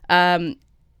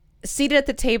 Seated at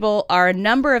the table are a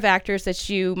number of actors that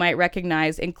you might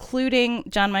recognize, including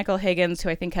John Michael Higgins, who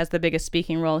I think has the biggest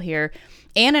speaking role here,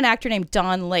 and an actor named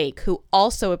Don Lake, who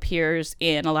also appears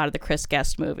in a lot of the Chris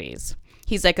Guest movies.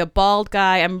 He's like a bald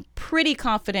guy. I'm pretty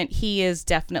confident he is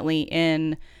definitely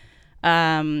in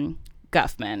Guffman.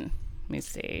 Let me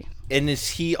see. And is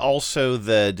he also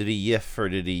did he yiff or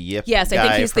did he yip? Yes, I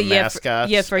think he's the yiff guy.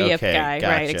 Gotcha.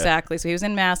 Right, exactly. So he was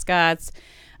in Mascots.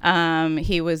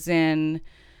 He was in...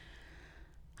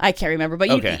 I can't remember,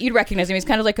 but you'd recognize him. He's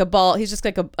kind of like a bald. He's just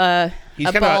like he's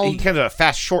kind of a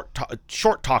fast short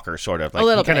talker, sort of. Like, a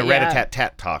little he kind bit, of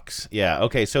rat-a-tat-tat talks. Yeah.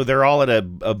 Okay. So they're all at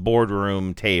a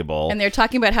boardroom table, and they're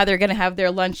talking about how they're going to have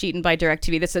their lunch eaten by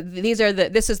DirecTV.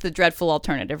 This is the dreadful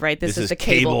alternative, right? This is the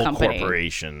cable company.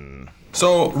 Corporation.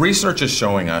 So research is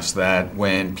showing us that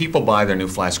when people buy their new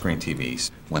flat screen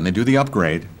TVs, when they do the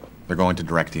upgrade, they're going to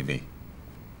DirecTV.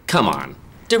 Come on.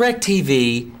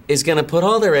 DirecTV is going to put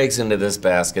all their eggs into this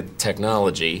basket,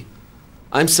 technology.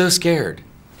 I'm so scared.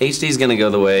 HD's going to go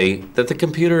the way that the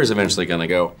computer is eventually going to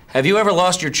go. Have you ever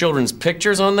lost your children's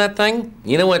pictures on that thing?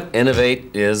 You know what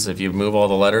Innovate is if you move all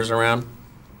the letters around?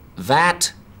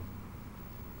 That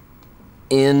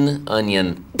in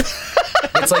onion.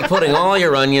 It's like putting all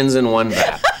your onions in one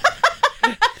vat.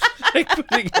 Like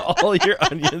putting all your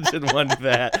onions in one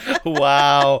vat.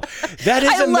 Wow. That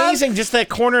is amazing. Just that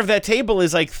corner of that table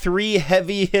is like 3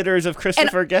 heavy hitters of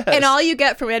Christopher Guest. And all you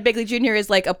get from Ed Begley Jr. is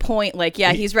like a point, like,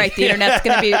 yeah, he's right. The internet's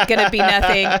gonna be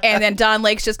nothing. And then Don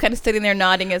Lake's just kind of sitting there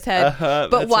nodding his head.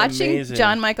 But watching amazing.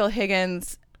 John Michael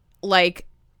Higgins like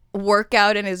work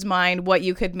out in his mind what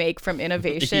you could make from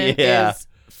innovation is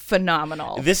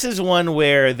phenomenal. This is one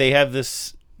where they have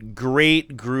this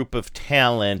great group of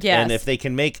talent, and if they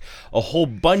can make a whole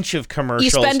bunch of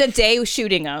commercials, you spend a day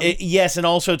shooting them. Yes, and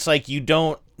also it's like you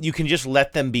can just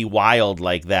let them be wild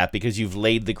like that because you've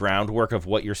laid the groundwork of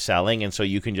what you're selling, and so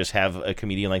you can just have a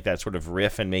comedian like that sort of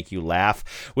riff and make you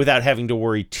laugh without having to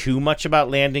worry too much about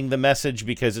landing the message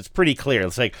because it's pretty clear.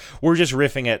 It's like we're just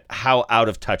riffing at how out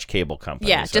of touch cable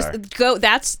companies are. Just go.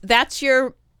 That's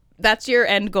your That's your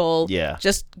end goal. Yeah.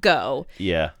 Just go.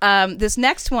 Yeah. This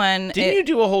next one. Didn't you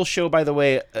do a whole show, by the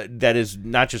way, that is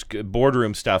not just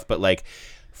boardroom stuff, but like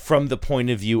from the point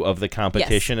of view of the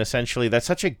competition, essentially? That's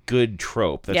such a good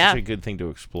trope. That's such a good thing to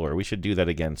explore. We should do that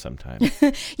again sometime.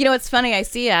 You know, it's funny. I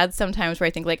see ads sometimes where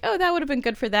I think like, oh, that would have been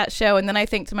good for that show. And then I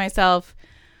think to myself,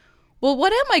 well,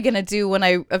 what am I going to do when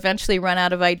I eventually run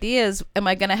out of ideas? Am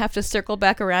I going to have to circle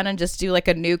back around and just do like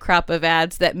a new crop of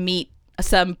ads that meet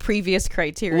some previous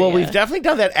criteria? Well, we've definitely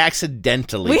done that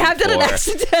accidentally. We have done it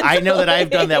accidentally. I know that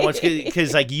I've done that once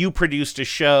because like you produced a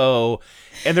show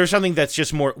and there's something that's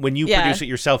just more when you produce it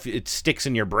yourself, it sticks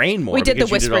in your brain more. We did the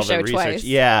because Whisper you did all show the research. twice.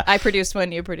 Yeah. I produced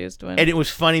one, you produced one. And it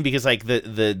was funny because like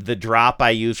the drop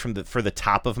I used for the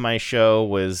top of my show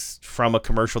was from a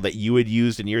commercial that you had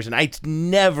used in years, and I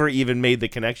never even made the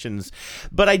connections.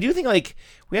 But I do think like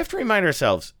we have to remind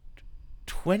ourselves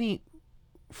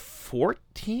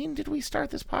 2014 did we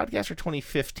start this podcast, or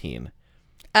 2015?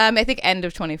 I think end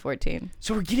of 2014.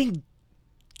 So we're getting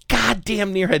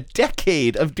goddamn near a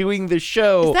decade of doing the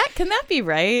show. Can that be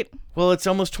right? Well, it's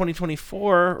almost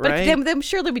 2024, right? But then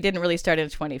surely we didn't really start in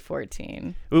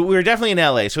 2014. We were definitely in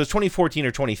LA, so it's 2014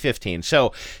 or 2015.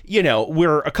 So, you know,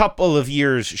 we're a couple of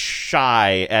years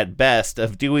shy at best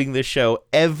of doing the show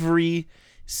every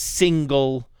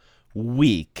single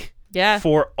week. Yeah.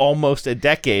 For almost a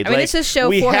decade. I mean, it's just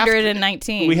show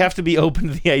 419. We have to be open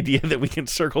to the idea that we can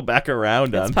circle back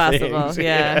around on possible, things.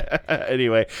 yeah.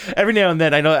 Anyway, every now and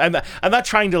then, I know I'm not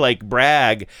trying to like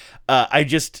brag. I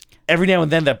just every now and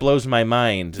then that blows my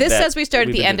mind. This says we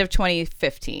started at the end of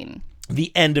 2015.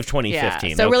 The end of 2015.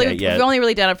 Yeah. So we've only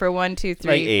really done it for 1, 2,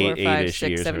 3, like 4, 5,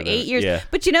 6, 7, 8 years. Yeah.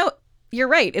 But you know, you're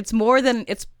right. It's more of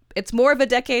a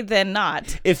decade than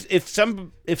not. If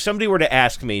somebody were to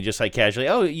ask me just like casually,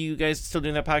 oh, you guys still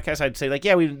doing that podcast? I'd say like,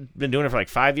 yeah, we've been doing it for like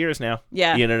 5 years now.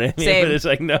 Yeah. You know what I mean? Same. But it's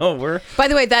like, no, we're... By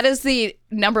the way, that is the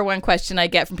number one question I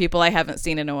get from people I haven't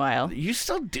seen in a while. You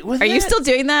still doing that? Are you still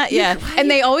doing that? Yeah. And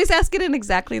they always ask it in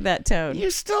exactly that tone.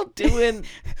 You're still doing...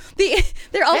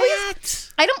 They're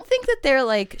always... I don't think that they're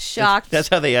like shocked. That's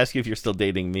how they ask you if you're still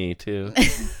dating me too.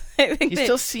 You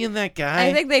still seeing that guy?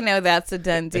 I think they know that's a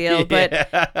done deal, but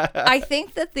I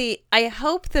think that I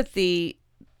hope that the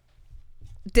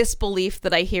disbelief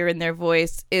that I hear in their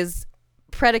voice is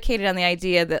predicated on the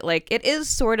idea that like it is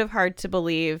sort of hard to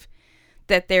believe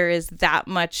that there is that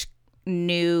much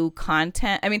new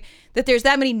content. I mean, that there's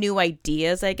that many new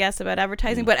ideas, I guess, about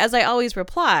advertising. But as I always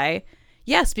reply,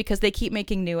 yes, because they keep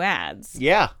making new ads.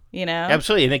 Yeah. You know?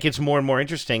 Absolutely. And it gets more and more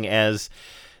interesting as...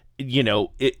 you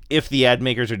know, if the ad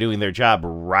makers are doing their job,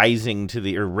 rising to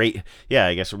the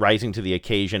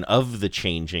occasion of the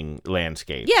changing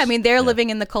landscape. Yeah, I mean, they're living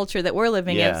in the culture that we're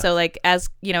living in. So, like, as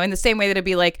you know, in the same way that it'd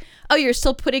be like, oh, you're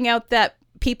still putting out that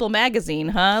People magazine,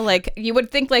 huh? Like, you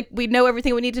would think like we know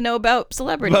everything we need to know about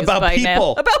celebrities by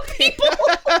now. About people.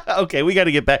 Okay, we got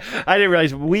to get back. I didn't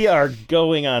realize we are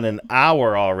going on an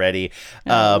hour already.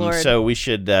 So we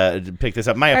should pick this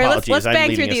up. My apologies. Let's I'm bang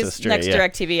through leading these next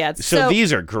DirecTV ads. So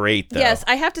these are great, though. Yes,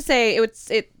 I have to say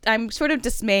I'm sort of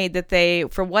dismayed that they,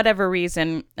 for whatever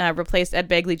reason, replaced Ed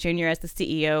Begley Jr. as the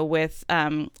CEO with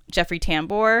Jeffrey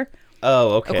Tambor.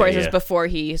 Oh, okay. Of course, it was before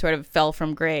he sort of fell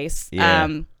from grace.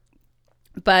 Yeah.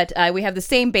 But we have the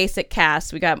same basic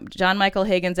cast. We got John Michael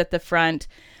Higgins at the front.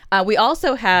 We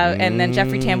also have, and then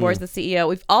Jeffrey Tambor is the CEO.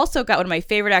 We've also got one of my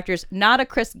favorite actors, not a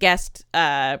Chris Guest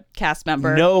cast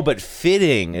member. No, but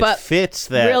fitting. It fits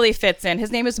that. Really fits in.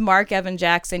 His name is Mark Evan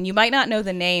Jackson. You might not know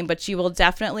the name, but you will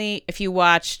definitely, if you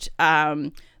watched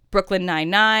Brooklyn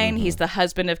Nine-Nine, he's the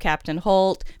husband of Captain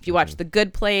Holt. If you watch The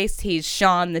Good Place, he's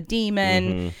Sean the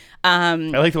Demon. I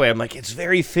like the way I'm like, it's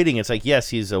very fitting. It's like, yes,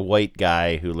 he's a white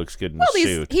guy who looks good in a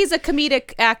suit. He's a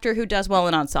comedic actor who does well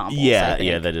in ensembles.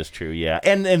 Yeah, that is true. Yeah,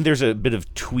 and there's a bit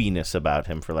of tweeness about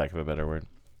him, for lack of a better word.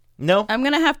 No, I'm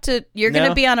gonna have to. You're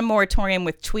gonna be on a moratorium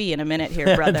with twee in a minute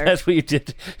here, brother. That's what you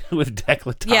did with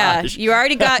decolletage. Yeah, you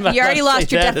already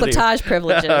lost your decolletage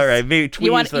privileges. All right, maybe twee.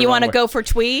 You want to go for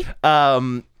twee?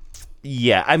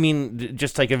 Yeah, I mean,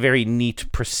 just like a very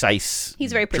neat, precise.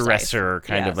 He's very precise. Dresser,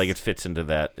 kind of like it fits into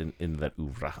that in that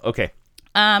oeuvre. Okay.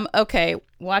 Okay,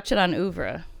 watch it on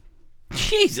oeuvre.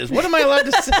 Jesus, what am I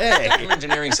allowed to say?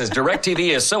 Engineering says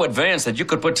DirecTV is so advanced that you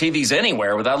could put TVs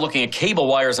anywhere without looking at cable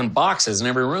wires and boxes in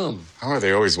every room. How are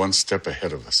they always one step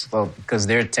ahead of us? Well, because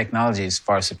their technology is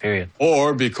far superior.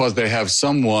 Or because they have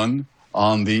someone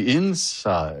on the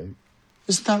inside.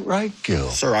 Isn't that right, Gil?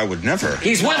 Sir, I would never.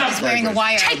 He's with us. Wearing a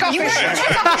wire. Take off your shirt.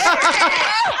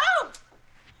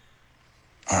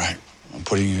 All right, I'm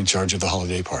putting you in charge of the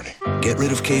holiday party. Get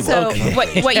rid of cable. So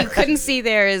what you couldn't see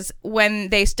there is when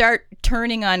they start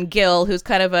turning on Gil, who's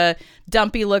kind of a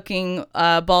dumpy-looking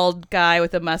bald guy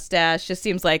with a mustache, just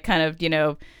seems like kind of,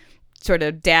 sort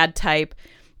of dad type.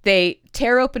 They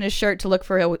tear open his shirt to look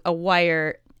for a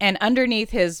wire, and underneath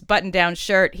his button-down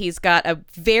shirt, he's got a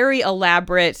very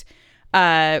elaborate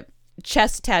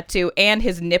chest tattoo, and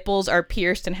his nipples are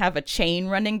pierced and have a chain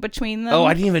running between them. Oh,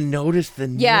 I didn't even notice the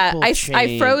nipple chain.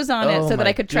 I froze on it so that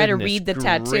I could try to read the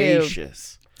tattoo.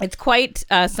 It's quite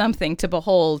something to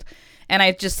behold. And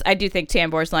I do think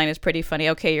Tambor's line is pretty funny.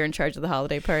 Okay, you're in charge of the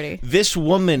holiday party. This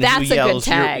woman That's who yells, a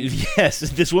good tag. Yes,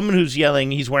 this woman who's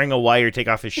yelling, he's wearing a wire, take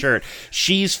off his shirt.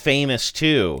 She's famous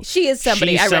too. She is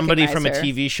somebody. She's I somebody recognize from her.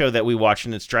 a TV show that we watch,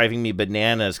 and it's driving me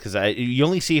bananas because you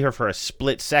only see her for a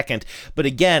split second. But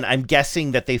again, I'm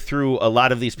guessing that they threw a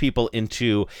lot of these people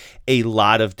into a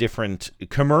lot of different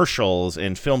commercials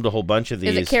and filmed a whole bunch of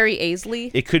these. Is it Carrie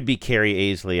Aisley? It could be Carrie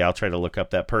Aisley. I'll try to look up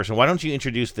that person. Why don't you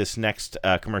introduce this next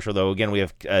commercial, though? Again, we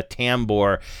have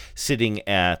Tambor sitting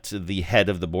at the head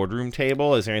of the boardroom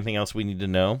table. Is there anything else we need to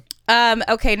know?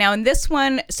 Okay, now in this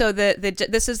one, so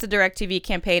this is the DirecTV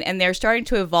campaign, and they're starting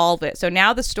to evolve it. So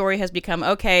now the story has become,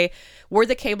 okay, we're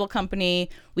the cable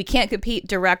company. We can't compete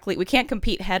directly. We can't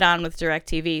compete head on with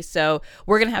DirecTV. So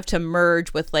we're going to have to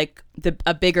merge with like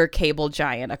a bigger cable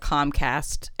giant, a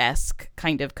Comcast-esque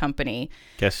kind of company.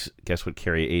 Guess what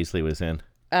Carrie Aisley was in?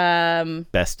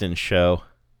 Best in Show.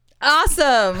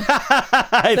 Awesome.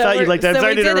 I thought you'd like that.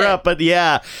 Sorry to interrupt, but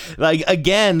yeah, like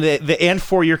again, the and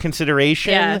for your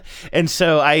consideration. Yeah. And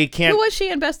so I can't. Who was she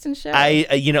in Best in Show?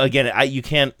 You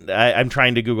can't. I'm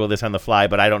trying to Google this on the fly,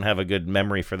 but I don't have a good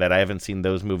memory for that. I haven't seen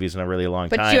those movies in a really long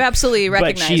time. But you absolutely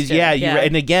recognized her. Yeah.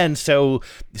 And again, so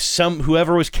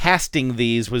whoever was casting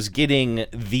these was getting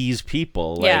these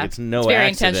people. Like, it's no very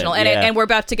accident. intentional, and we're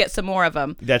about to get some more of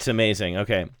them. That's amazing.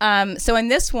 Okay. So in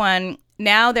this one.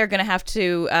 Now they're going to have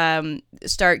to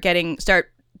start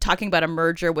talking about a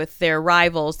merger with their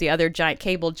rivals, the other giant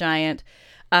cable giant.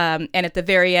 And at the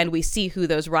very end, we see who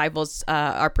those rivals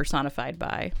are personified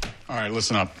by. All right,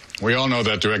 listen up. We all know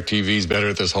that DirecTV is better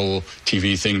at this whole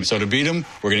TV thing. So to beat them,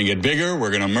 we're going to get bigger.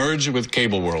 We're going to merge with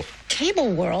Cable World.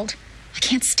 Cable World? I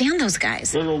can't stand those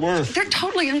guys. They're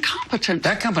totally incompetent.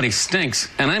 That company stinks,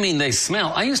 and I mean they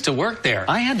smell. I used to work there.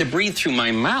 I had to breathe through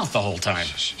my mouth the whole time.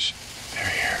 They're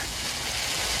here.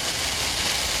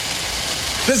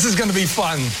 This is going to be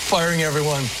fun, firing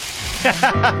everyone.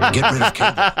 Get rid of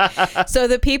cable. So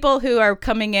the people who are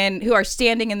coming in, who are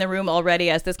standing in the room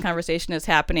already as this conversation is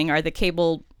happening, are the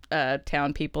cable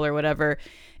town people or whatever.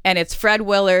 And it's Fred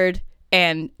Willard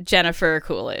and Jennifer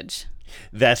Coolidge.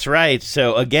 That's right.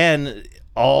 So again,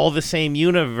 all the same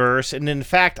universe. And in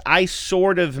fact, I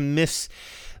sort of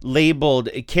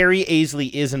mislabeled. Carrie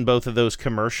Aisley is in both of those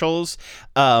commercials,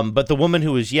 but the woman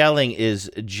who was yelling is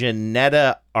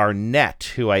Janetta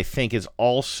Arnett, who I think is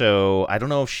also, I don't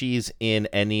know if she's in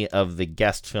any of the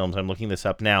guest films. I'm looking this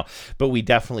up now, but we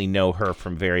definitely know her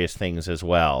from various things as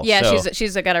well. Yeah, so,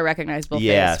 she's got a recognizable face.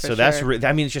 Yeah, for so sure.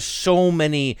 that's, it's just so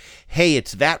many, hey,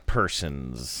 it's that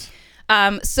person's.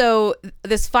 So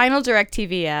this final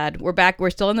DirecTV ad, we're back, we're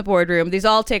still in the boardroom. These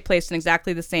all take place in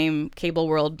exactly the same Cable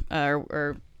World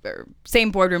or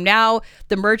same boardroom. Now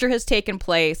the merger has taken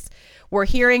place. We're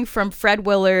hearing from Fred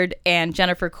Willard and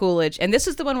Jennifer Coolidge. And this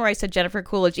is the one where I said Jennifer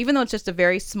Coolidge, even though it's just a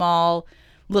very small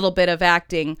little bit of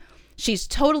acting, she's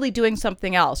totally doing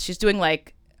something else. She's doing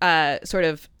like sort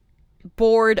of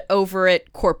bored over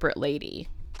it corporate lady.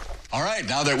 All right,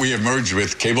 now that we have merged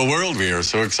with Cable World, we are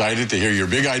so excited to hear your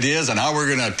big ideas, and now we're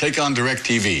going to take on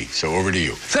DirecTV. So over to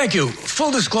you. Thank you. Full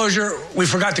disclosure, we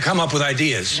forgot to come up with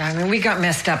ideas. I mean, we got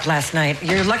messed up last night.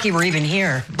 You're lucky we're even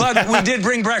here. But we did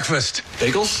bring breakfast.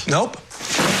 Bagels? Nope.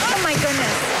 Oh, my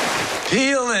goodness.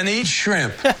 Peel and eat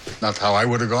shrimp. Not how I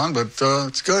would have gone, but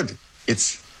it's good.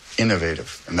 It's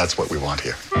innovative, and that's what we want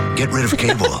here. Get rid of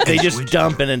cable. They just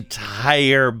dump an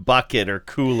entire bucket or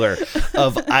cooler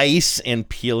of ice and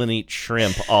peel and eat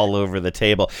shrimp all over the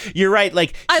table. You're right.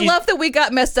 Like I love that we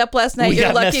got messed up last night.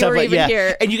 You're lucky we're even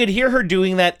here. And you could hear her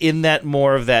doing that in that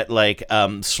more of that like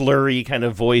slurry kind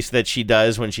of voice that she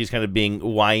does when she's kind of being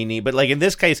whiny. But like in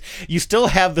this case, you still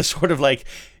have the sort of like,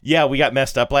 yeah, we got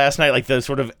messed up last night, like the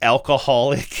sort of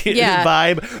alcoholic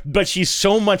vibe. But she's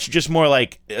so much just more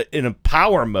like in a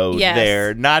power mode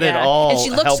there, not at all and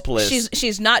she looks, helpless.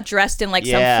 She's not dressed in like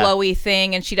some flowy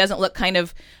thing, and she doesn't look kind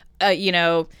of,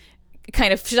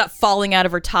 she's not falling out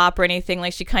of her top or anything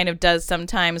like she kind of does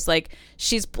sometimes. Like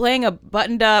she's playing a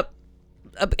buttoned up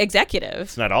executive.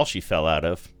 It's not all she fell out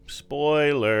of.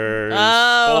 Spoilers. Oh,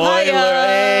 spoiler! hi-yo.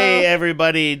 Hey,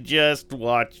 everybody, just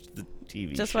watch the TV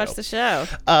show. Just watch the show.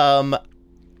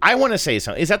 I want to say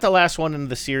something. Is that the last one in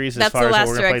the series? That's far the last as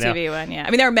what we're gonna play DirecTV now? one. Yeah, I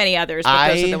mean there are many others, but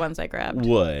those are the ones I grabbed.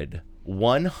 Would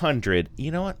 100?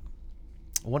 You know what?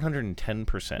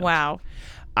 110%. Wow.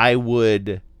 I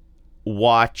would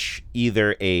watch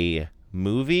either a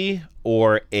movie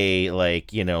or a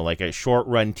like a short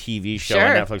run TV show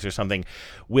on Netflix or something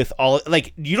with all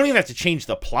you don't even have to change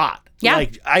the plot. Yeah,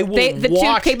 like I will the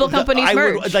watch two cable companies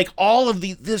merge. Like all of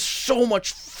there's so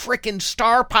much freaking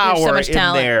star power so much in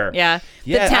talent. there. Yeah,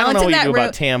 the talent I don't know what you do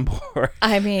about Tambor.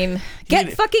 I mean, get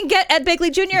Ed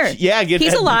Begley Jr. Yeah,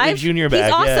 he's Ed alive. Begley Jr. back.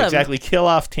 He's awesome. Yeah, exactly. Kill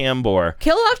off Tambor.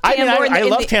 Kill off Tambor. I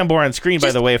love Tambor on screen.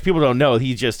 By the way, if people don't know,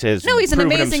 he just has he's an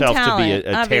proven amazing himself talent,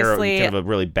 to be a terror, kind of a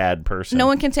really bad person. No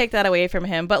one can take that away from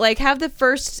him. But have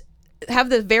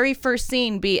the very first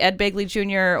scene be Ed Begley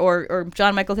Jr. or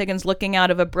John Michael Higgins looking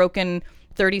out of a broken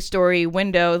 30-story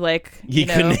window,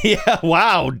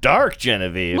 wow, dark,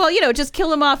 Genevieve. Well, just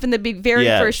kill him off in the very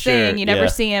first thing. You never yeah.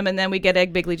 see him, and then we get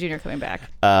Ed Begley Jr. coming back.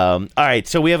 All right,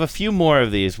 so we have a few more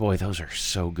of these. Boy, those are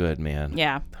so good, man.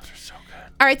 Yeah, those are so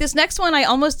good. All right, this next one I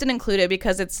almost didn't include it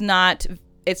because it's not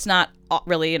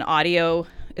really an audio.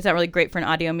 It's not really great for an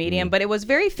audio medium, but it was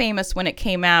very famous when it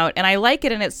came out, and I like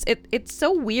it. And it's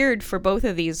so weird for both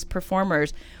of these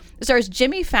performers. It stars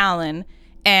Jimmy Fallon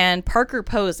and Parker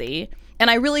Posey. And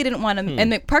I really didn't want to.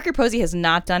 And Parker Posey has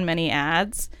not done many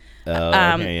ads.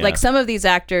 Like some of these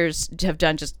actors have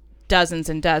done just dozens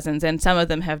and dozens, and some of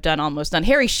them have done almost none.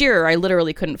 Harry Shearer, I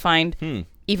literally couldn't find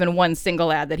even one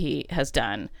single ad that he has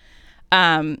done.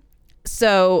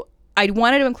 So I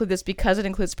wanted to include this because it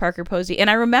includes Parker Posey. And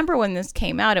I remember when this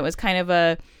came out, it was kind of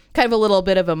a little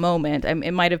bit of a moment.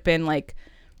 It might have been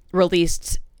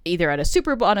released either at a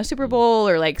Super Bowl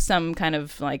or some kind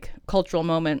of cultural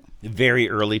moment. Very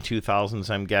early 2000s,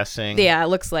 I'm guessing. Yeah, it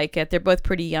looks like it. They're both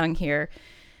pretty young here.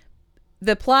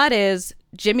 The plot is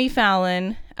Jimmy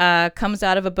Fallon comes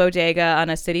out of a bodega on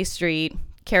a city street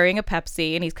carrying a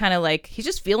Pepsi, and he's kind of he's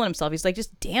just feeling himself. He's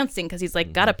just dancing because he's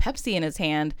got a Pepsi in his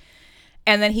hand.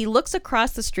 And then he looks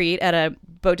across the street at a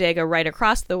bodega right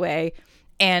across the way,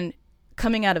 and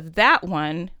coming out of that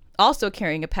one, also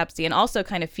carrying a Pepsi and also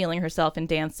kind of feeling herself and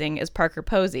dancing, is Parker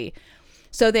Posey.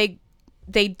 So they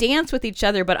dance with each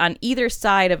other, but on either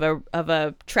side of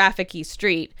a trafficky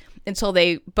street until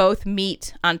they both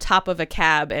meet on top of a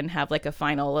cab and have a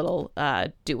final little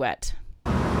duet.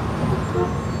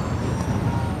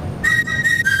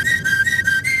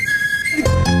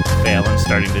 Fallon's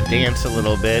starting to dance a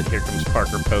little bit. Here comes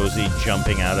Parker Posey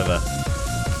jumping out of a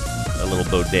little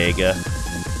bodega.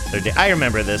 I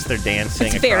remember this. They're dancing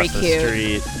across the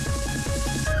street.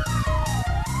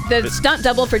 The stunt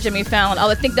double for Jimmy Fallon.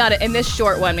 I think not in this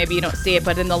short one. Maybe you don't see it,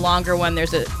 but in the longer one,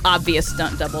 there's an obvious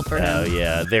stunt double for him. Oh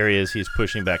yeah, there he is. He's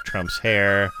pushing back Trump's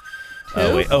hair.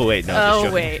 Who? Oh wait, no.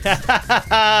 Oh wait.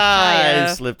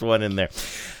 I slipped one in there.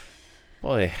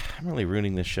 Boy, I'm really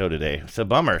ruining this show today. It's a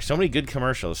bummer. So many good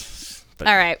commercials.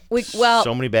 All right.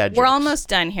 So many bad jokes. We're almost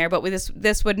done here, but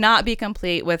this would not be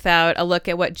complete without a look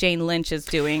at what Jane Lynch is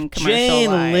doing commercial-wise.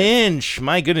 Jane Lynch.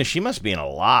 My goodness, she must be in a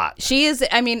lot. She is,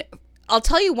 I'll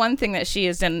tell you one thing that she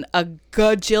is in a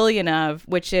gajillion of,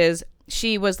 which is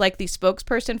she was the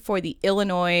spokesperson for the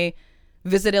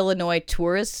Visit Illinois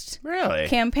tourist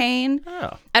campaign.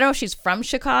 Oh. I don't know if she's from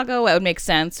Chicago. That would make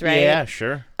sense, right? Yeah,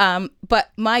 sure.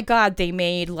 But my God, they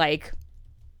made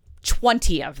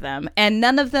 20 of them, and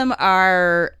none of them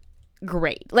are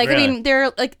great. Really?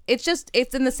 They're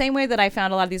it's in the same way that I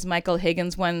found a lot of these John Michael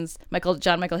Higgins ones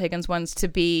to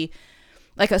be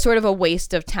a sort of a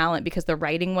waste of talent because the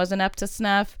writing wasn't up to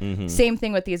snuff. Mm-hmm. Same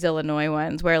thing with these Illinois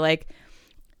ones where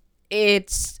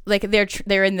it's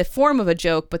they're in the form of a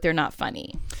joke, but they're not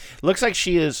funny. Looks like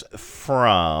she is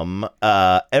from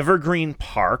Evergreen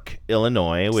Park,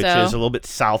 Illinois, which is a little bit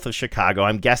south of Chicago.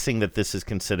 I'm guessing that this is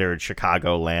considered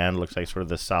Chicagoland. Looks like sort of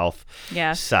the south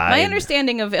side. My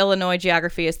understanding of Illinois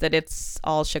geography is that it's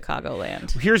all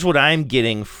Chicagoland. Here's what I'm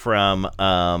getting from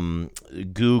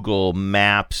Google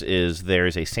Maps is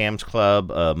there's a Sam's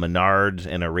Club, a Menards,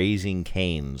 and a Raising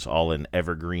Cane's all in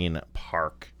Evergreen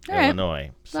Park,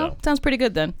 Illinois. Well, sounds pretty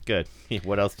good then. Good.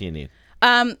 What else do you need?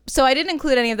 So I didn't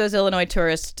include any of those Illinois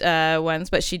tourist ones,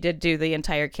 but she did do the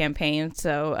entire campaign.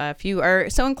 So if you are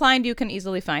so inclined, you can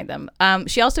easily find them.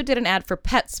 She also did an ad for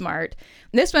PetSmart.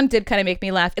 This one did kind of make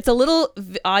me laugh. It's a little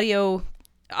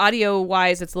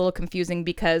audio-wise, it's a little confusing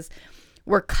because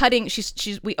we're cutting.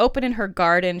 We open in her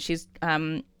garden. She's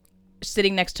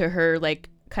sitting next to her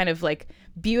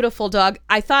beautiful dog.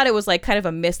 I thought it was kind of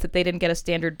a miss that they didn't get a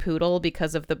standard poodle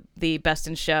because of the Best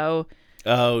in Show.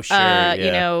 Oh, sure.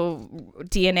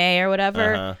 DNA or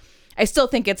whatever. Uh-huh. I still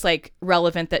think it's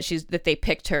relevant that they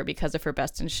picked her because of her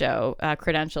Best in Show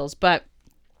credentials. But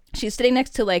She's sitting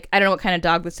next to like, I don't know what kind of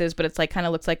dog this is, but it's like kind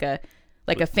of looks like a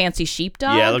fancy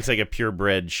sheepdog. Yeah, it looks like a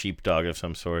purebred sheepdog of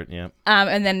some sort. Yeah.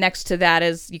 And then next to that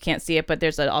is, you can't see it, but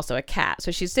there's also a cat.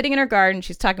 So she's sitting in her garden.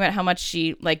 She's talking about how much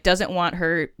she like doesn't want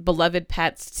her beloved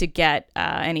pets to get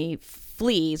any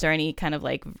fleas or any kind of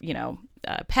like,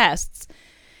 pests.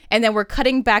 And then we're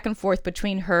cutting back and forth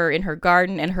between her in her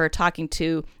garden and her talking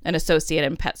to an associate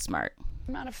in PetSmart.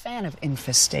 I'm not a fan of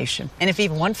infestation. And if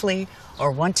even one flea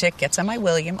or one tick gets on my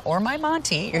William or my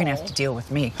Monty, you're going to have to deal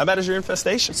with me. How bad is your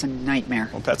infestation? It's a nightmare.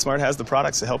 Well, PetSmart has the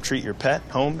products to help treat your pet,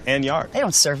 home, and yard. They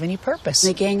don't serve any purpose.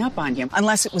 They gang up on you.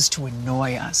 Unless it was to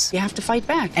annoy us. You have to fight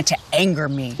back. And to anger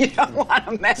me. You don't want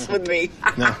to mess with me.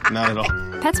 No, not at all.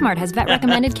 PetSmart has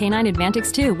vet-recommended Canine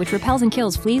Advantix 2, which repels and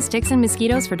kills fleas, ticks, and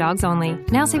mosquitoes for dogs only.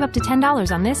 Now save up to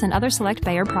 $10 on this and other select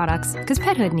Bayer products. Because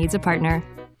pethood needs a partner.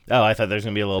 Oh, I thought there was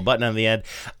going to be a little button on the end.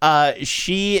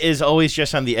 She is always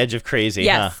just on the edge of crazy,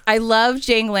 yes. huh? I love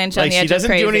Jane Lynch on the edge of crazy. She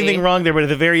doesn't do anything wrong there, but at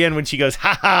the very end when she goes,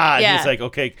 ha-ha, yeah. and he's like,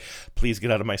 okay, please get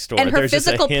out of my store. And her There's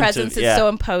physical presence is so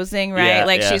imposing, right?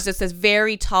 Yeah, she's just this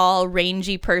very tall,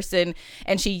 rangy person,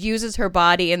 and she uses her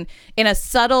body in a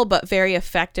subtle but very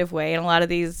effective way in a lot of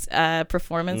these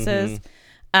performances.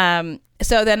 Mm-hmm.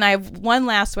 So then I have one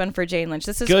last one for Jane Lynch.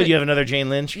 This is good. You have another Jane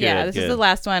Lynch? Yeah, this is the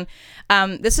last one.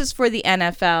 This is for the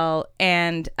NFL,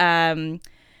 and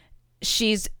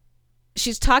she's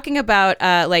talking about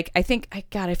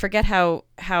I forget how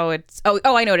it's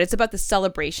I know it. It's about the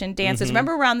celebration dances. Mm-hmm.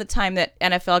 Remember around the time that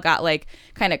NFL got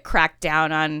kind of cracked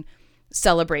down on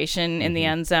celebration in the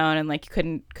end zone, and you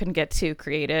couldn't get too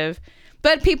creative,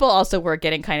 but people also were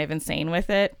getting kind of insane with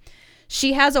it.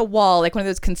 She has a wall, one of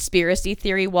those conspiracy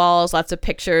theory walls, lots of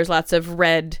pictures, lots of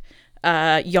red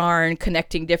yarn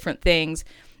connecting different things.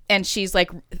 And she's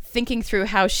thinking through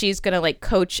how she's going to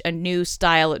coach a new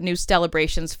style, new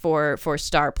celebrations for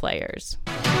star players.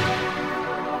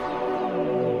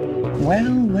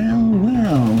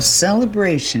 Well,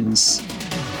 celebrations.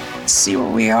 Let's see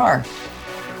where we are.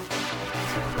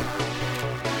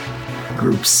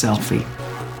 Group selfie.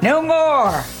 No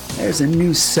more. There's a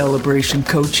new celebration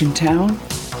coach in town. All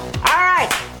right,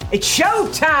 it's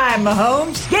showtime,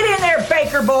 Mahomes. Get in there,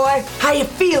 Baker boy. How you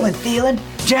feeling, Thielen?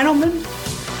 Gentlemen,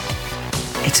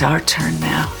 it's our turn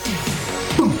now.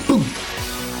 Boom, boom.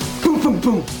 Boom, boom,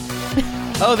 boom.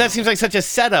 Oh, that seems like such a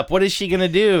setup. What is she gonna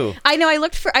do? I know. I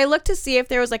looked to see if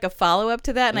there was a follow up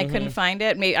to that, and I couldn't find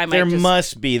it. Maybe I might. There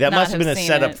must be. That must have been a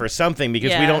setup for something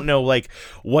because we don't know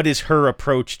what is her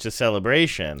approach to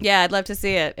celebration. Yeah, I'd love to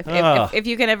see it. If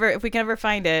we can ever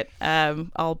find it,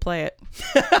 I'll play it.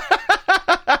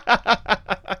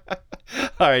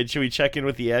 All right, should we check in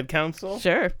with the ad council?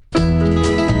 Sure.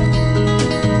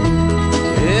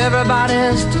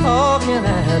 Everybody's talking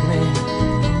at me.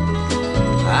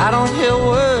 I don't hear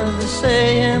words they're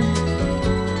saying,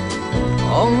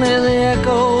 only the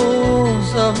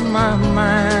echoes of my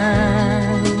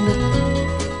mind.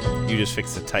 You just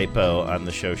fixed a typo on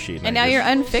the show sheet. And now you're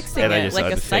unfixing it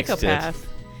like a psychopath.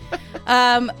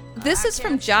 This is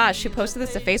from Josh, who posted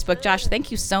this to Facebook. Josh, thank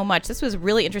you so much. This was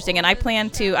really interesting, and I plan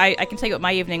to, I can tell you what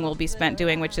my evening will be spent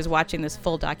doing, which is watching this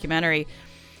full documentary.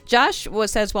 Josh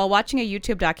says, while watching a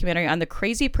YouTube documentary on the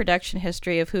crazy production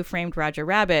history of Who Framed Roger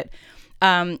Rabbit,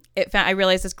 I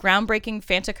realized this groundbreaking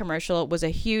Fanta commercial was a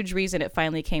huge reason it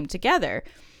finally came together.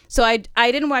 So I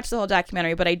didn't watch the whole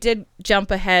documentary, but I did jump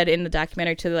ahead in the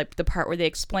documentary to the part where they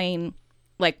explain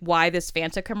why this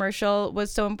Fanta commercial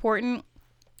was so important.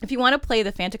 If you want to play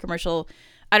the Fanta commercial,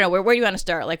 I don't know, where do you want to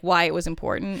start? Why it was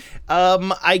important?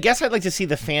 I guess I'd like to see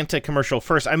the Fanta commercial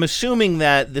first. I'm assuming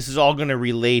that this is all going to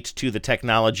relate to the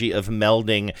technology of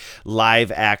melding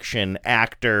live action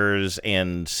actors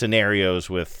and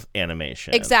scenarios with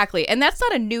animation. Exactly. And that's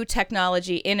not a new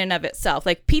technology in and of itself.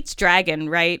 Pete's Dragon,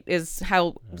 right, is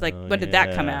how, when did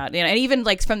that come out? And even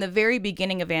from the very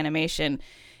beginning of animation,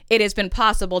 it has been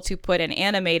possible to put an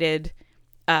animated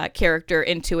character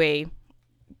into a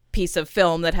piece of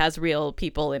film that has real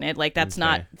people in it. That's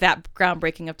not that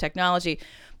groundbreaking of technology.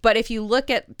 But if you look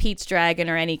at Pete's Dragon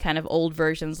or any kind of old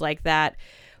versions like that,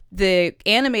 the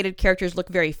animated characters look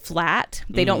very flat.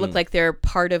 They don't look like they're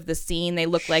part of the scene. They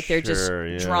look like they're just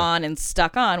drawn and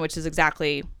stuck on, which is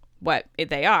exactly what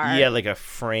they are. Yeah, like a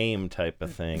frame type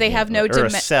of thing. They have no or a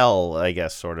cell, I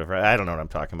guess, sort of. Right? I don't know what I'm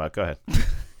talking about. Go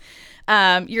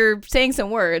ahead. You're saying some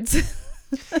words.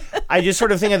 I just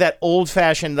sort of think of that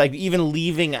old-fashioned, like even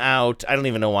leaving out, I don't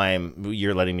even know why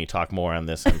you're letting me talk more on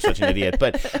this. I'm such an idiot.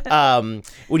 But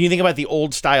when you think about the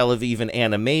old style of even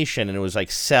animation, and it was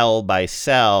like cell by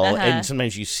cell, and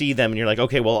sometimes you see them and you're like,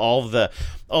 okay, well, all of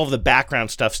the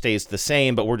background stuff stays the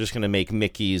same, but we're just going to make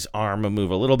Mickey's arm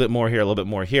move a little bit more here, a little bit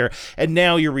more here. And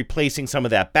now you're replacing some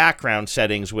of that background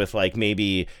settings with like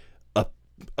maybe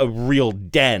a real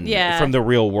den from the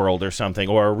real world or something,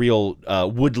 or a real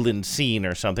woodland scene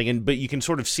or something. But you can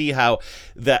sort of see how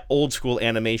that old school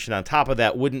animation on top of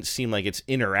that wouldn't seem like it's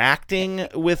interacting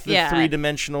with the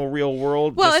three-dimensional real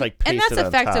world. Well, just like and that's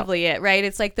effectively it, right?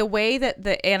 It's like the way that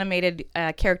the animated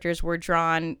characters were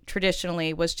drawn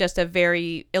traditionally was just a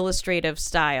very illustrative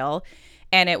style.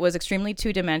 And it was extremely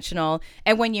two-dimensional.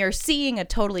 And when you're seeing a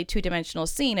totally two-dimensional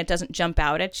scene, it doesn't jump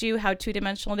out at you how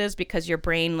two-dimensional it is because your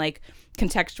brain like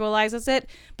contextualizes it.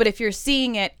 But if you're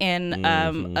seeing it in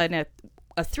a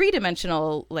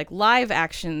three-dimensional like live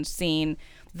action scene,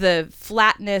 the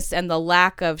flatness and the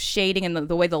lack of shading and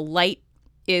the way the light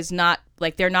is not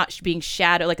like they're not being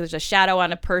shadowed. Like there's a shadow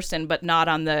on a person, but not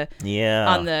on the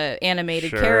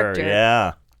animated character.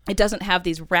 Yeah. It doesn't have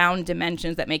these round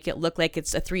dimensions that make it look like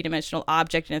it's a three-dimensional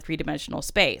object in a three-dimensional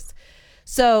space.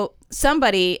 So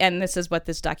somebody, and this is what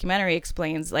this documentary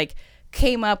explains, like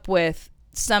came up with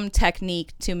some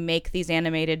technique to make these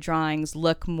animated drawings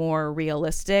look more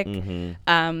realistic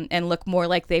and look more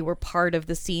like they were part of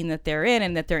the scene that they're in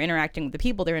and that they're interacting with the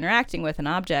people they're interacting with and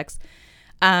objects.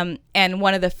 And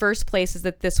one of the first places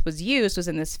that this was used was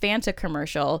in this Fanta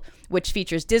commercial, which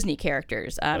features Disney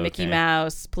characters, Mickey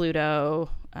Mouse, Pluto,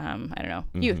 I don't know,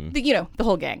 you know, the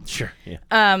whole gang. Sure, yeah.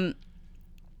 And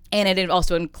it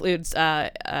also includes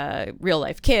real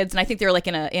life kids, and I think they're like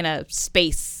in a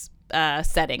space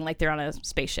setting, like they're on a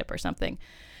spaceship or something.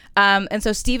 And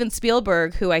so Steven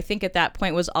Spielberg, who I think at that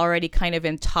point was already kind of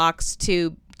in talks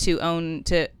to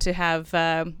have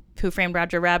Who Framed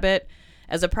Roger Rabbit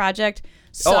as a project.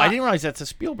 So, I didn't realize that's a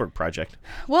Spielberg project.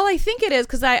 Well, I think it is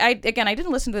because I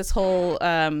didn't listen to this whole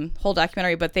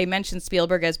documentary, but they mentioned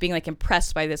Spielberg as being like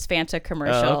impressed by this Fanta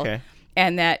commercial,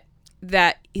 and that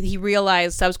he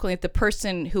realized subsequently that the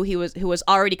person who was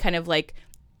already kind of like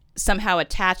somehow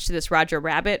attached to this Roger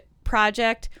Rabbit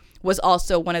project was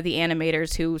also one of the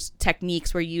animators whose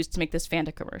techniques were used to make this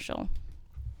Fanta commercial.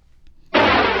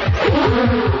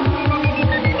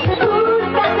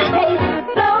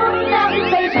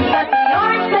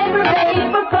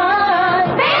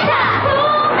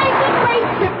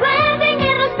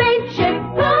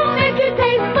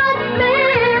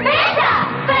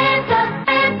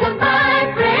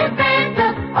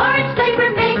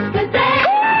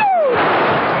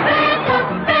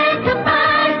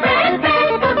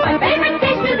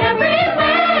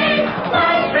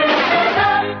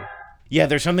 Yeah,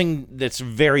 there's something that's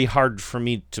very hard for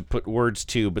me to put words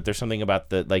to, but there's something about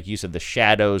the, like you said, the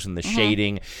shadows and the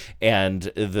shading and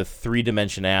the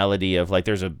three-dimensionality of, like,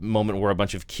 there's a moment where a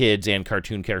bunch of kids and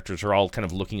cartoon characters are all kind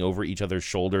of looking over each other's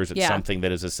shoulders at something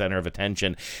that is a center of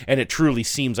attention, and it truly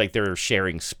seems like they're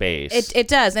sharing space. It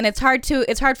does, and it's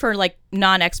hard for, like,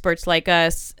 non-experts like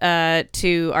us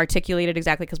to articulate it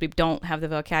exactly because we don't have the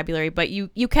vocabulary, but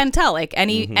you can tell, like,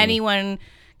 anyone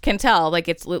can tell, like,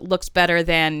 it looks better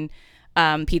than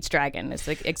Pete's Dragon is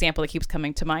the example that keeps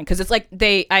coming to mind because it's like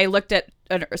I looked at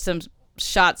some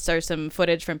shots or some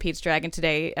footage from Pete's Dragon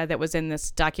today that was in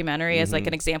this documentary as like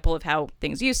an example of how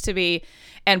things used to be,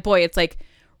 and boy, it's like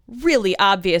really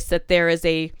obvious that there is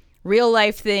a real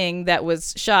life thing that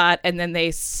was shot and then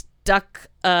they stuck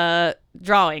a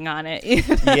drawing on it.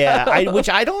 Yeah, which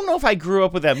I don't know if I grew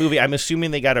up with that movie. I'm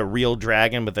assuming they got a real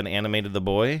dragon but then animated the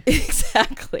boy.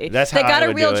 Exactly. That's how they got I a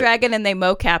would real do it. dragon and they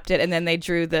mocapped it and then they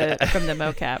drew from the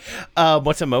mocap.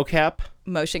 What's a mocap?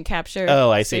 Motion capture.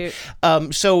 Oh, I see.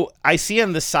 So I see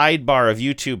on the sidebar of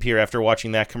YouTube here, after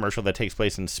watching that commercial that takes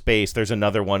place in space, there's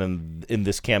another one in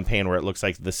this campaign where it looks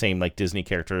like the same like Disney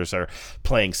characters are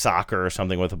playing soccer or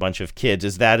something with a bunch of kids.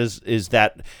 Is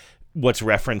that what's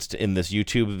referenced in this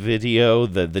YouTube video,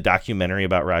 the documentary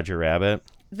about Roger Rabbit?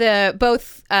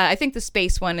 I think the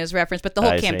space one is referenced, but the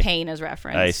whole campaign is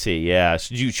referenced. I see. Yeah.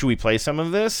 Should we play some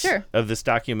of this? Sure. Of this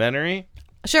documentary?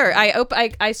 Sure.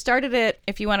 I started it.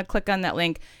 If you want to click on that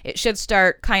link, it should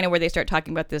start kind of where they start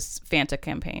talking about this Fanta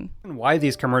campaign. Why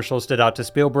these commercials stood out to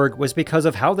Spielberg was because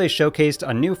of how they showcased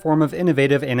a new form of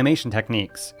innovative animation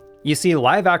techniques. You see,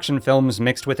 live-action films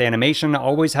mixed with animation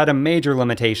always had a major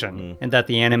limitation, in that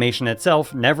the animation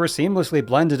itself never seamlessly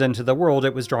blended into the world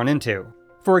it was drawn into.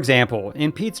 For example,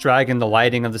 in Pete's Dragon, the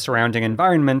lighting of the surrounding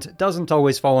environment doesn't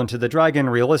always fall into the dragon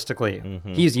realistically.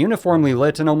 He's uniformly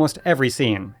lit in almost every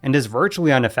scene, and is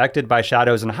virtually unaffected by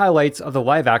shadows and highlights of the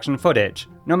live-action footage,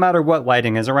 no matter what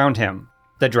lighting is around him.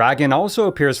 The dragon also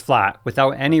appears flat,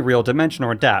 without any real dimension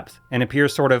or depth, and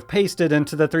appears sort of pasted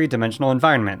into the three-dimensional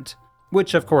environment,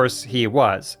 which of course he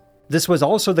was. This was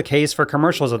also the case for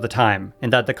commercials of the time, in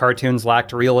that the cartoons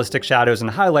lacked realistic shadows and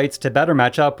highlights to better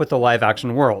match up with the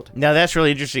live-action world. Now that's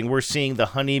really interesting. We're seeing the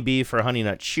honeybee for Honey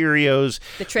Nut Cheerios,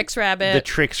 the Trix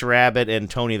Rabbit, and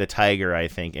Tony the Tiger, I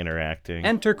think, interacting.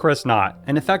 Enter Chris Knott,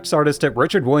 an effects artist at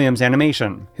Richard Williams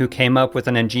Animation, who came up with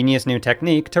an ingenious new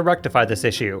technique to rectify this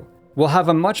issue. We'll have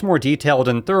a much more detailed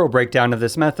and thorough breakdown of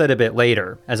this method a bit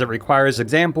later, as it requires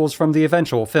examples from the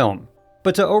eventual film.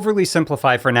 But to overly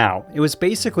simplify for now, it was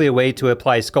basically a way to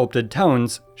apply sculpted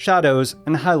tones, shadows,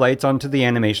 and highlights onto the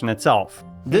animation itself.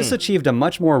 This achieved a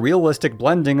much more realistic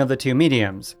blending of the two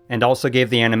mediums, and also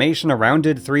gave the animation a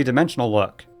rounded three-dimensional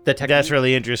look. That's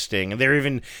really interesting.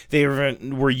 They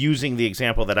were using the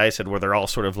example that I said, where they're all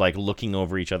sort of like looking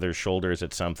over each other's shoulders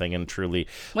at something and truly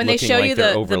when they show like you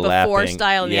the before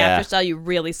style and the after style, you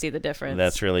really see the difference.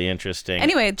 That's really interesting.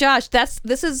 Anyway, Josh, this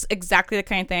is exactly the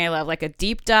kind of thing I love, like a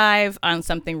deep dive on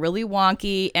something really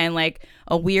wonky and like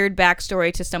a weird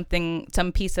backstory to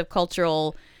some piece of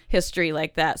cultural history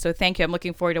like that. So thank you. I'm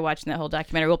looking forward to watching that whole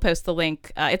documentary. We'll post the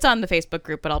link. It's on the Facebook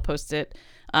group, but I'll post it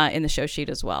in the show sheet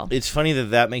as well. It's funny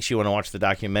that makes you want to watch the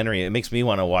documentary. It makes me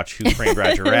want to watch Who Framed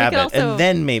Roger Rabbit and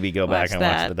then maybe go back and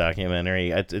watch the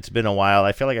documentary. It's been a while.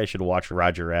 I feel like I should watch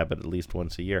Roger Rabbit at least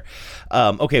once a year.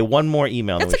 Okay, one more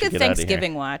email. That's a good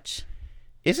Thanksgiving watch.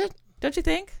 Is it? Don't you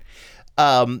think?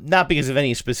 Not because of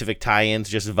any specific tie-ins,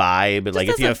 just vibe. Just like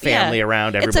if you have family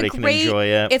around, everybody can enjoy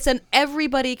it. It's an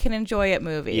everybody can enjoy it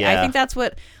movie. Yeah. I think that's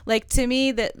what, like, to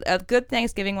me, that a good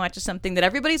Thanksgiving watch is something that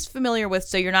everybody's familiar with,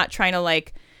 so you're not trying to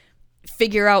like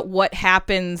figure out what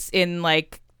happens in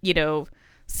like, you know,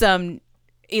 some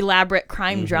elaborate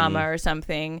crime drama or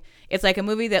something. It's like a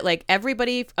movie that like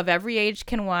everybody of every age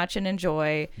can watch and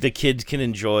enjoy. The kids can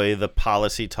enjoy the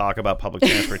policy talk about public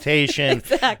transportation.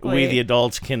 Exactly. We, the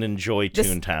adults, can enjoy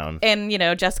Toontown. And, you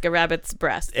know, Jessica Rabbit's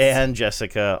breasts. And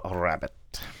Jessica Rabbit.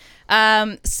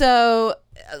 So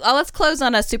let's close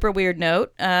on a super weird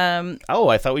note.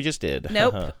 I thought we just did.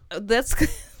 Nope.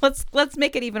 Let's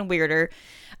make it even weirder.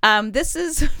 This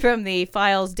is from the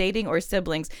files Dating or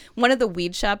Siblings. One of the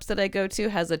weed shops that I go to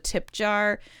has a tip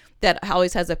jar that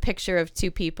always has a picture of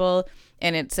two people,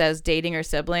 and it says dating or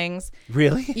siblings.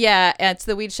 Really? Yeah, it's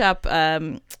the weed shop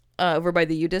over by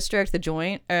the U District, the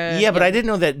Joint. But I didn't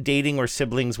know that dating or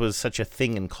siblings was such a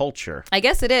thing in culture. I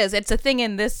guess it is. It's a thing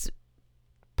in this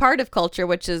part of culture,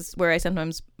 which is where I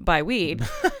sometimes buy weed.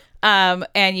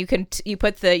 And you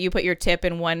put your tip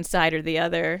in one side or the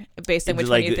other based on which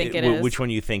one you think it is. Which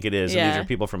one you think it is. Yeah. And these are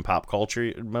people from pop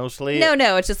culture mostly?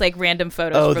 No, it's just like random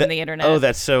photos from the internet. Oh,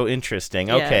 that's so interesting.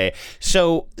 Yeah. Okay.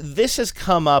 So this has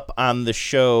come up on the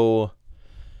show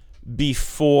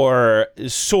before,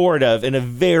 sort of, in a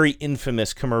very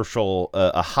infamous commercial,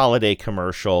 a holiday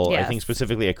commercial, yes. I think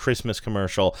specifically a Christmas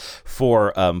commercial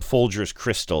for Folgers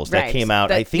Crystals that right. came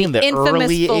out, I think in the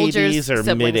early Folgers 80s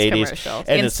or mid 80s.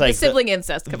 And it's like the sibling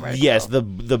incest commercial. Yes, the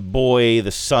boy,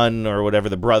 the son or whatever,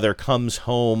 the brother comes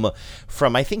home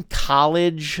from, I think,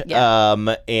 college,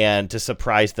 and to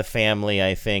surprise the family,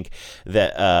 I think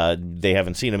that they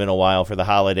haven't seen him in a while for the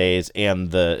holidays,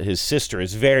 and his sister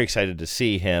is very excited to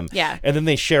see him. Yeah. And then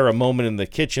they share a moment in the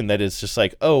kitchen that is just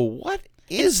like, oh, what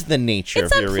is the nature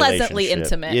of your relationship? It's unpleasantly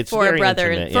intimate for a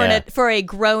brother, for a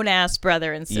grown-ass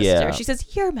brother and sister. Yeah. She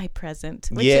says, "You're my present."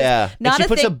 Which is not and she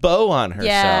puts a bow on herself.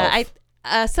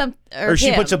 Yeah,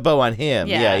 she puts a bow on him.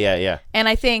 Yeah. And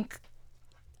I think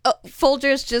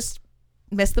Folgers just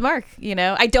missed the mark. You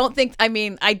know, I don't think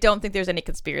there's any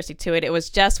conspiracy to it. It was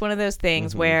just one of those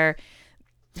things where.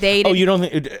 You don't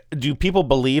think? Do people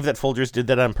believe that Folgers did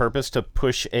that on purpose to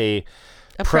push a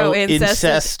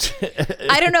pro-incest?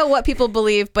 I don't know what people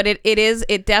believe, but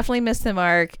it definitely missed the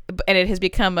mark, and it has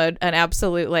become an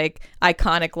absolute like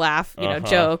iconic laugh,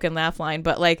 joke and laugh line.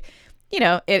 But like,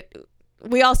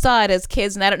 we all saw it as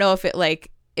kids, and I don't know if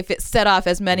it set off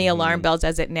as many alarm bells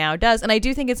as it now does. And I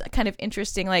do think it's kind of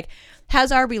interesting. Like,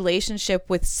 has our relationship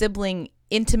with sibling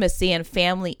intimacy and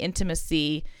family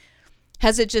intimacy,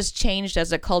 has it just changed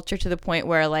as a culture to the point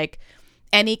where like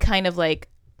any kind of like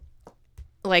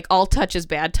all touch is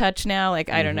bad touch now? Like,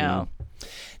 I don't know.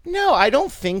 No, I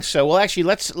don't think so. Well, actually,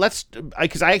 let's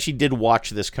because I actually did watch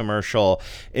this commercial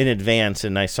in advance,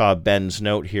 and I saw Ben's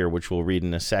note here, which we'll read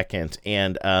in a second.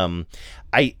 And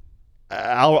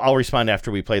I'll respond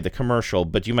after we play the commercial,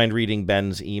 but do you mind reading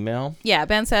Ben's email? Yeah,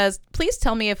 Ben says, please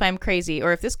tell me if I'm crazy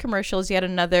or if this commercial is yet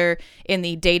another in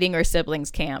the dating or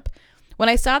siblings camp. When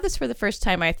I saw this for the first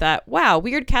time, I thought, wow,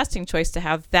 weird casting choice to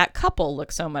have that couple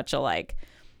look so much alike.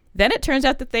 Then it turns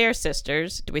out that they are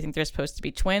sisters. Do we think they're supposed to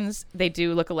be twins? They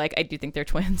do look alike. I do think they're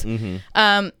twins.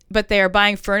 Mm-hmm. But they are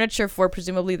buying furniture for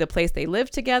presumably the place they live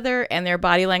together, and their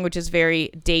body language is very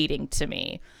dating to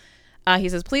me. He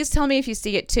says, please tell me if you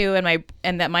see it too,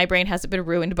 and that my brain hasn't been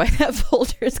ruined by that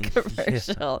Folgers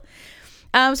commercial.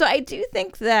 So I do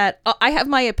think that I have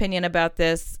my opinion about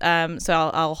this,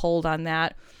 so I'll hold on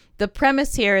that. The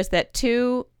premise here is that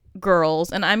two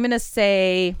girls, and I'm going to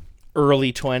say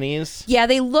early 20s. Yeah,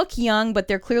 they look young, but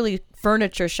they're clearly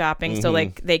furniture shopping. So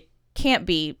like they can't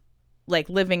be like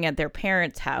living at their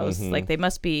parents' house. Like they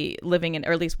must be living in,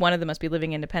 or at least one of them must be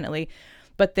living independently.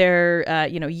 But they're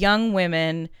young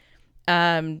women,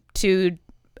 two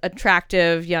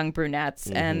attractive young brunettes,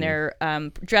 and they're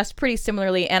dressed pretty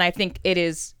similarly. And I think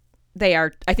they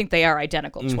are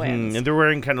identical twins. And they're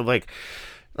wearing kind of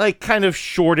like kind of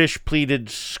shortish pleated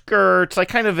skirts, like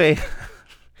kind of a,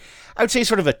 I would say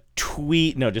sort of a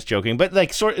tweed, no, just joking, but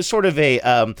like sort of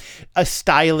a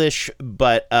stylish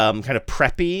but kind of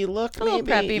preppy look. A little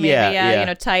preppy, maybe,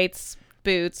 yeah. Tights,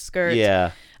 boots, skirts.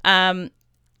 Yeah.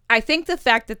 I think the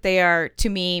fact that they are, to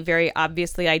me, very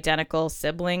obviously identical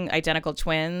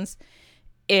twins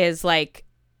is like,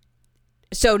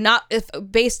 so not if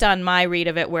based on my read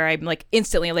of it, where I'm like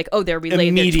instantly like, oh, they're related,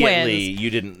 immediately, they're twins. You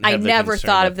didn't. I never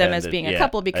thought of them that as being a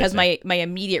couple because my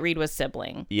immediate read was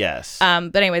sibling. Yes.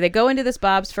 But anyway, they go into this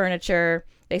Bob's Furniture.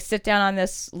 They sit down on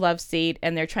this love seat,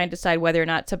 and they're trying to decide whether or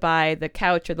not to buy the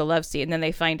couch or the love seat. And then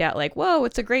they find out like, whoa,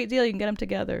 it's a great deal. You can get them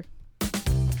together.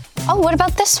 Oh, what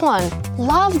about this one?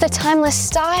 Love the timeless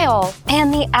style.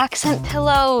 And the accent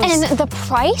pillows. And the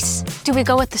price? Do we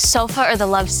go with the sofa or the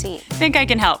love seat? Think I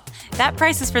can help. That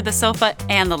price is for the sofa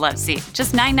and the love seat.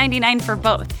 Just $9.99 for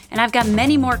both. And I've got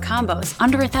many more combos,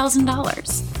 under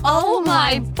 $1,000. Oh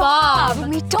my Bob!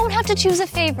 We don't have to choose a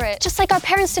favorite. Just like our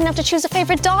parents didn't have to choose a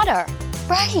favorite daughter.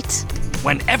 Right.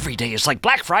 When every day is like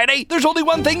Black Friday, there's only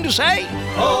one thing to say.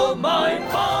 Oh my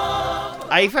Bob!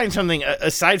 I find something,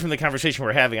 aside from the conversation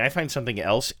we're having, I find something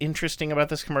else interesting about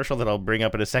this commercial that I'll bring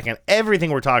up in a second.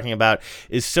 Everything we're talking about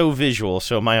is so visual,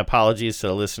 so my apologies to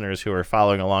the listeners who are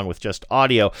following along with just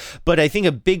audio. But I think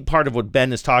a big part of what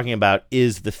Ben is talking about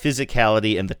is the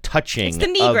physicality and the touching. It's the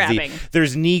knee grabbing.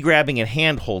 There's knee grabbing and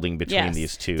hand holding between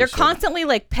these two. They're constantly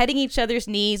like petting each other's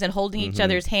knees and holding each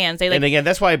other's hands. They, like, and again,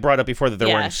 that's why I brought up before that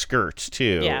they're wearing skirts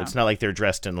too. Yeah. It's not like they're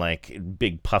dressed in like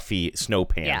big puffy snow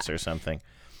pants or something.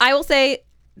 I will say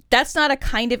that's not a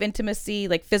kind of intimacy,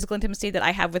 like physical intimacy, that I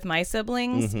have with my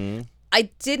siblings. I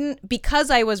didn't,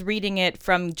 because I was reading it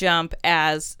from jump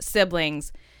as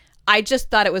siblings, I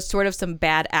just thought it was sort of some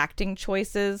bad acting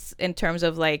choices in terms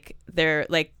of like their,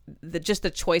 like just the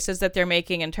choices that they're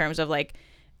making in terms of like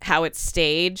how it's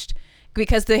staged.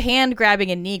 Because the hand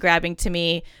grabbing and knee grabbing to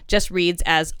me just reads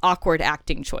as awkward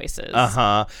acting choices.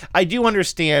 I do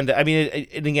understand. I mean,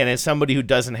 and again, as somebody who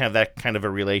doesn't have that kind of a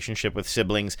relationship with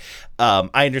siblings,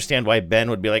 I understand why Ben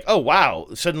would be like, oh, wow,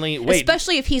 suddenly, wait.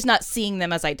 Especially if he's not seeing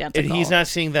them as identical. And he's not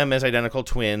seeing them as identical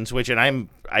twins, which, and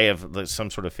I have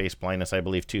some sort of face blindness, I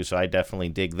believe, too, so I definitely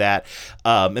dig that.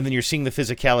 And then you're seeing the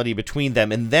physicality between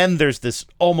them. And then there's this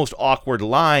almost awkward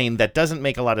line that doesn't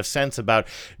make a lot of sense about,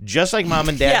 just like mom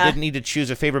and dad didn't need to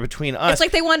choose a favorite between us. It's like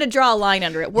they wanted to draw a line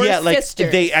under it. We're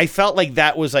sisters. I felt like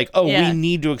that was like, we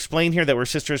need to explain here that we're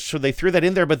sisters, so they threw that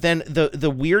in there. But then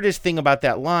the weirdest thing about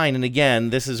that line, and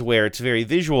again, this is where it's very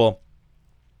visual,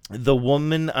 the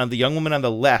young woman on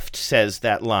the left says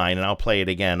that line, and I'll play it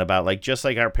again, about like, just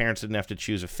like our parents didn't have to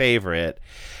choose a favorite.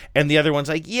 And the other one's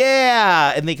like,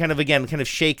 yeah, and they kind of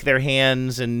shake their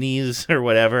hands and knees or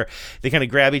whatever. They kind of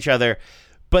grab each other.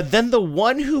 But then the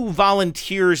one who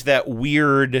volunteers that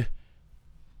weird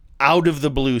out of the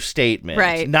blue statement,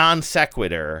 right, non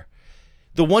sequitur,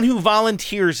 the one who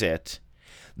volunteers it,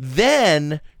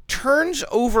 then turns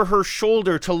over her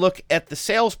shoulder to look at the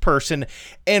salesperson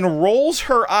and rolls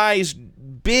her eyes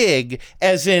big,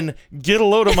 as in, get a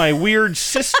load of my weird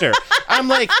sister. I'm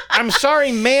like, I'm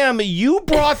sorry, ma'am, you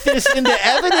brought this into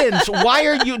evidence. Why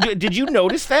are you, did you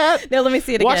notice that? No, let me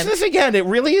see it again. Watch this again. It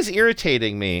really is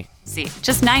irritating me. See,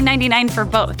 just $9.99 for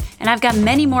both. And I've got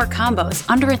many more combos,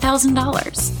 under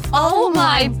 $1,000. Oh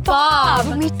my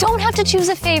Bob! We don't have to choose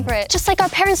a favorite. Just like our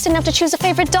parents didn't have to choose a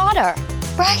favorite daughter.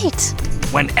 Right.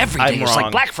 When every day is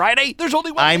like Black Friday, there's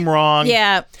only one. I'm wrong.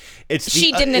 Yeah.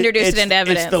 She didn't introduce it into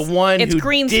evidence. It's the one who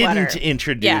green didn't sweater.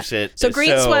 introduce it. So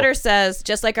green sweater says,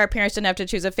 just like our parents didn't have to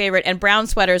choose a favorite, and brown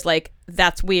sweater's like,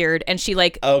 that's weird. And she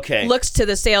looks to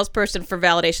the salesperson for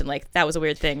validation, like, that was a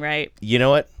weird thing, right? You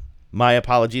know what? My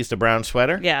apologies to brown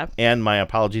sweater. Yeah. And my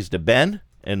apologies to Ben.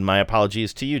 And my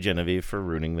apologies to you, Genevieve, for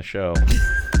ruining the show.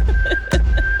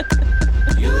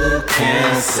 You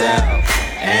can sell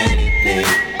anything.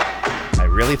 I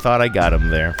really thought I got him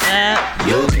there.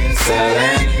 You can sell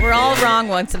anything. We're all wrong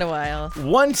once in a while.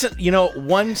 Once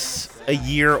a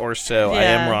year or so, I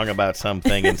am wrong about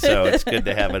something, and so it's good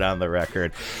to have it on the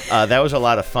record. That was a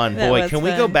lot of fun. Boy, can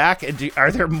we go back?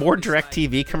 Are there more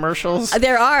DirecTV commercials?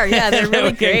 There are. Yeah, they're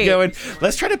really great.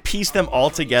 Let's try to piece them all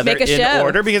together in show.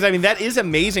 order, because, I mean, that is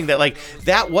amazing that,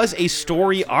 that was a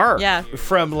story arc. Yeah.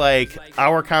 From,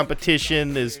 our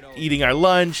competition is eating our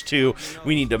lunch to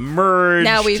we need to merge.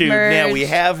 Now we've merged. Now we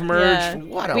have merged. Yeah.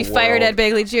 What a We world. fired Ed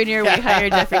Begley Jr. We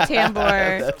hired Jeffrey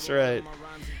Tambor. That's right.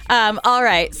 All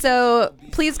right, so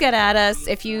please get at us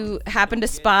if you happen to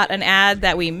spot an ad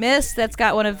that we missed that's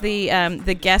got one of the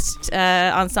guest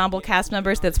ensemble cast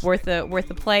members that's worth a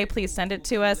play. Please send it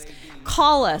to us.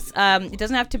 Call us. It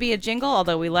doesn't have to be a jingle,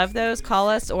 although we love those. Call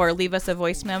us or leave us a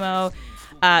voice memo.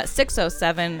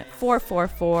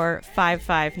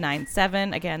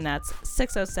 607-444-5597. Again, that's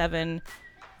 607.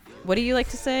 What do you like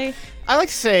to say? I like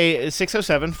to say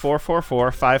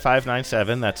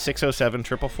 607-444-5597. That's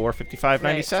 607-444-5597.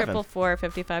 Right,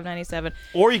 444-5597.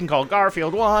 Or you can call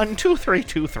Garfield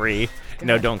 1-2323.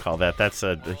 No, don't call that. That's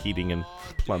a heating and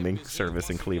plumbing service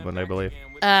in Cleveland, I believe.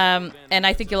 And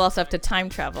I think you'll also have to time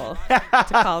travel to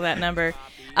call that number.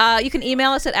 You can email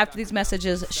us at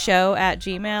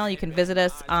afterthesemessages@gmail.com. You can visit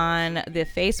us on the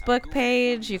Facebook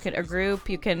page. You can group.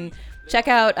 You can check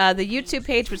out the YouTube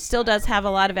page, which still does have a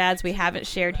lot of ads we haven't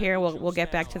shared here. We'll get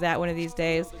back to that one of these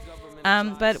days.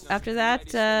 But after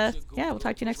that, we'll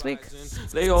talk to you next week.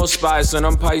 They all spies and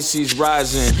I'm Pisces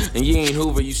rising. And you ain't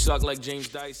Hoover, you suck like James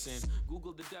Dyson.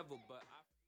 Google the devil, but...